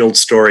Kevin Shields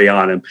story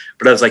on him.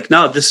 But I was like,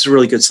 no, this is a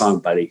really good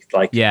song, buddy.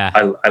 Like,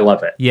 I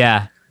love it.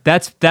 Yeah.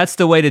 That's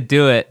the way to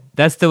do it.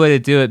 That's the way to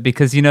do it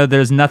because,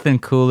 there's nothing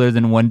cooler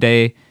than one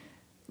day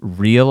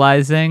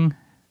realizing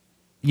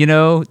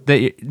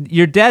that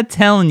your dad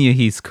telling you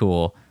he's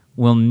cool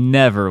will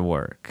never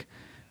work.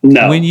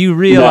 No. When you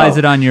realize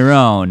it on your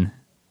own,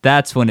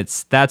 that's when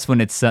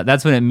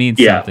it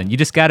means something. You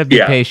just got to be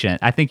patient.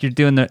 I think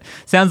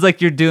sounds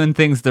like you're doing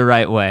things the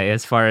right way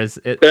as far as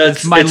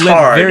it's my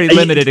very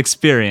limited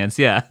experience.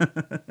 Yeah.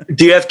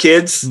 Do you have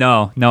kids?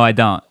 No, I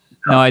don't.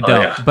 No, I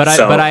don't. Yeah. But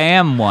I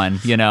am one,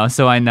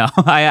 so I know.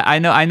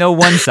 I know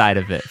one side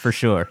of it for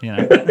sure,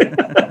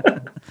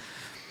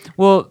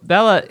 Well,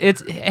 Bela,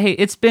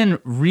 it's been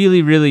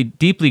really, really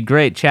deeply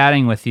great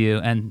chatting with you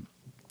and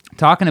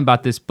talking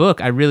about this book.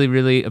 I really,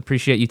 really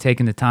appreciate you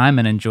taking the time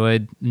and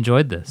enjoyed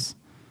this.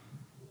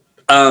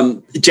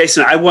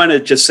 Jason, I want to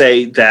just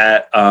say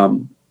that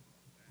I'm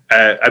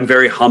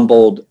very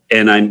humbled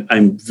and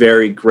I'm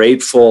very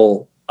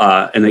grateful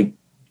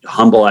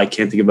humble. I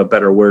can't think of a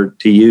better word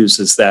to use.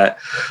 Is that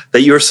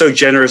you're so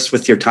generous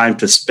with your time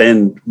to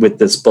spend with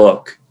this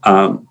book.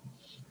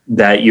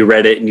 That you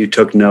read it and you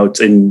took notes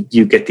and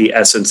you get the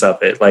essence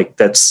of it. Like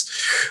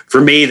for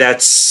me,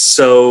 that's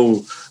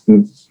so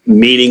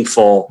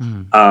meaningful.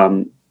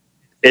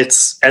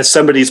 It's as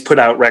somebody's put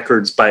out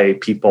records by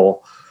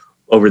people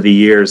over the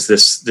years,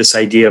 this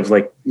idea of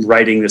like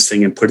writing this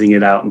thing and putting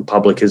it out in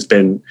public has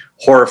been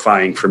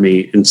horrifying for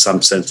me in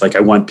some sense. Like I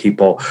want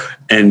people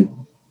and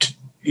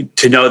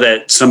to know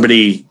that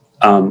somebody,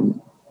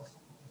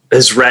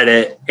 has read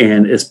it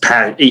and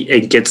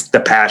it gets the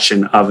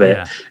passion of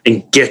it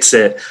and gets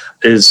it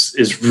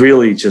is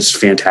really just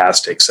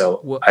fantastic.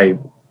 So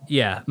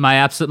my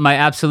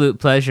absolute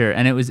pleasure.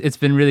 And it's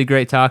been really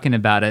great talking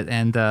about it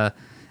and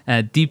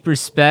deep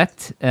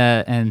respect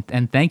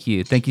and thank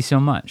you so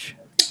much.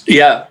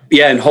 Yeah.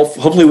 And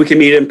hopefully we can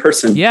meet in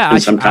person.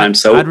 Sometime.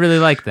 So I'd really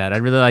like that.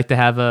 I'd really like to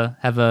have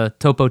a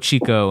Topo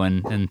Chico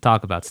and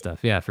talk about stuff.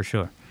 Yeah, for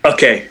sure.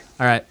 Okay.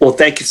 All right. Well,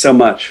 thank you so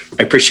much.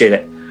 I appreciate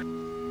it.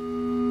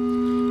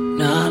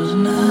 Not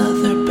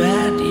another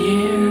bad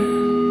year.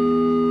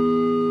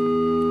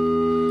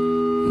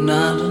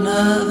 Not another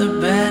another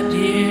bad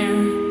year.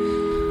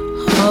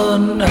 Oh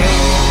no.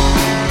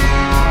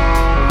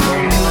 Oh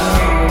no.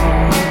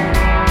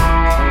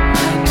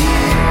 My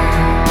dear.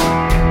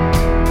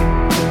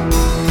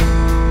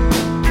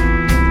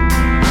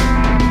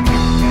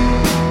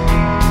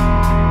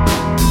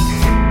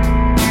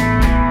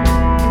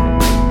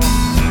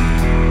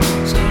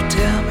 So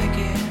tell me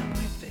again.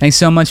 Thanks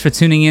so much for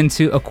tuning in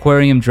to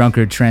Aquarium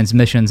Drunkard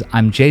Transmissions.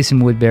 I'm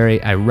Jason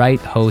Woodbury. I write,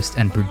 host,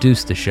 and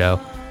produce the show.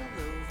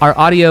 Our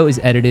audio is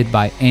edited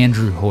by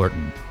Andrew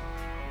Horton.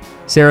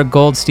 Sarah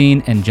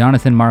Goldstein and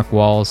Jonathan Mark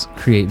Walls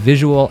create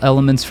visual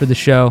elements for the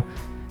show,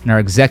 and our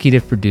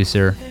executive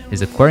producer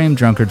is Aquarium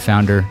Drunkard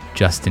founder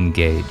Justin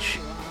Gage.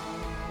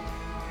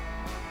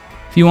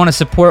 If you want to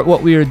support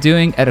what we are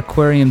doing at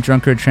Aquarium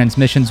Drunkard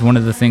Transmissions, one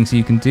of the things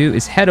you can do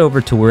is head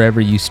over to wherever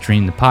you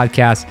stream the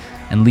podcast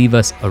and leave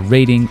us a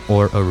rating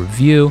or a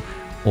review,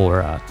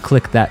 or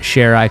click that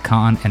share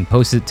icon and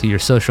post it to your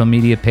social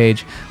media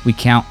page. We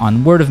count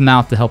on word of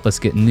mouth to help us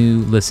get new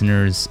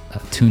listeners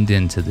tuned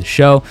into the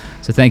show.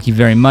 So thank you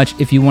very much.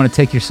 If you want to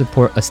take your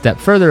support a step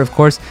further, of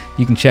course,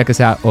 you can check us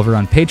out over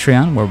on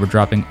Patreon, where we're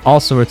dropping all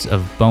sorts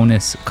of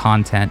bonus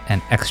content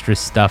and extra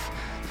stuff,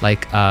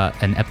 like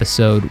an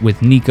episode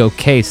with Nico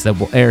Case that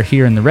will air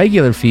here in the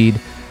regular feed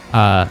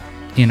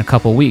in a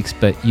couple weeks,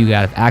 but you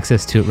got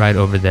access to it right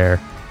over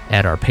there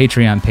at our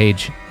Patreon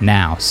page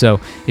now. So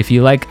if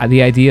you like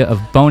the idea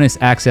of bonus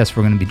access,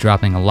 we're going to be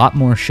dropping a lot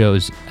more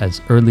shows as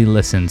early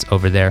listens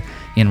over there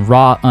in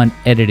raw,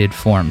 unedited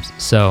forms.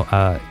 So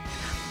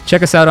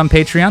check us out on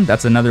Patreon.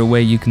 That's another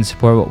way you can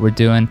support what we're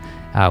doing.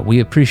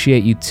 We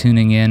appreciate you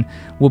tuning in.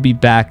 We'll be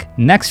back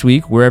next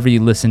week, wherever you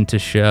listen to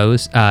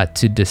shows,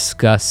 to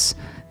discuss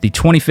the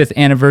 25th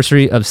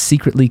anniversary of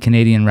Secretly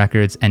Canadian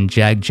Records and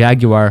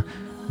Jaguar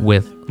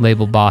with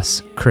label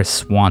boss Chris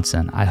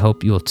Swanson. I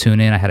hope you'll tune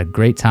in. I had a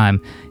great time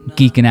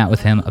geeking out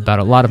with him about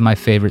a lot of my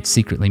favorite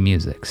Secretly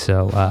music.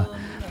 So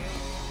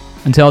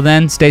until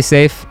then, stay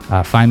safe.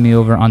 Find me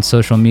over on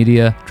social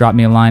media. Drop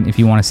me a line if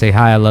you want to say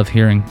hi. I love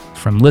hearing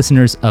from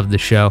listeners of the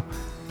show.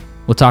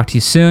 We'll talk to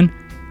you soon.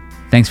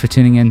 Thanks for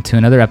tuning in to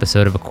another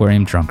episode of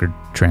Aquarium Drunkard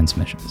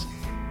Transmissions.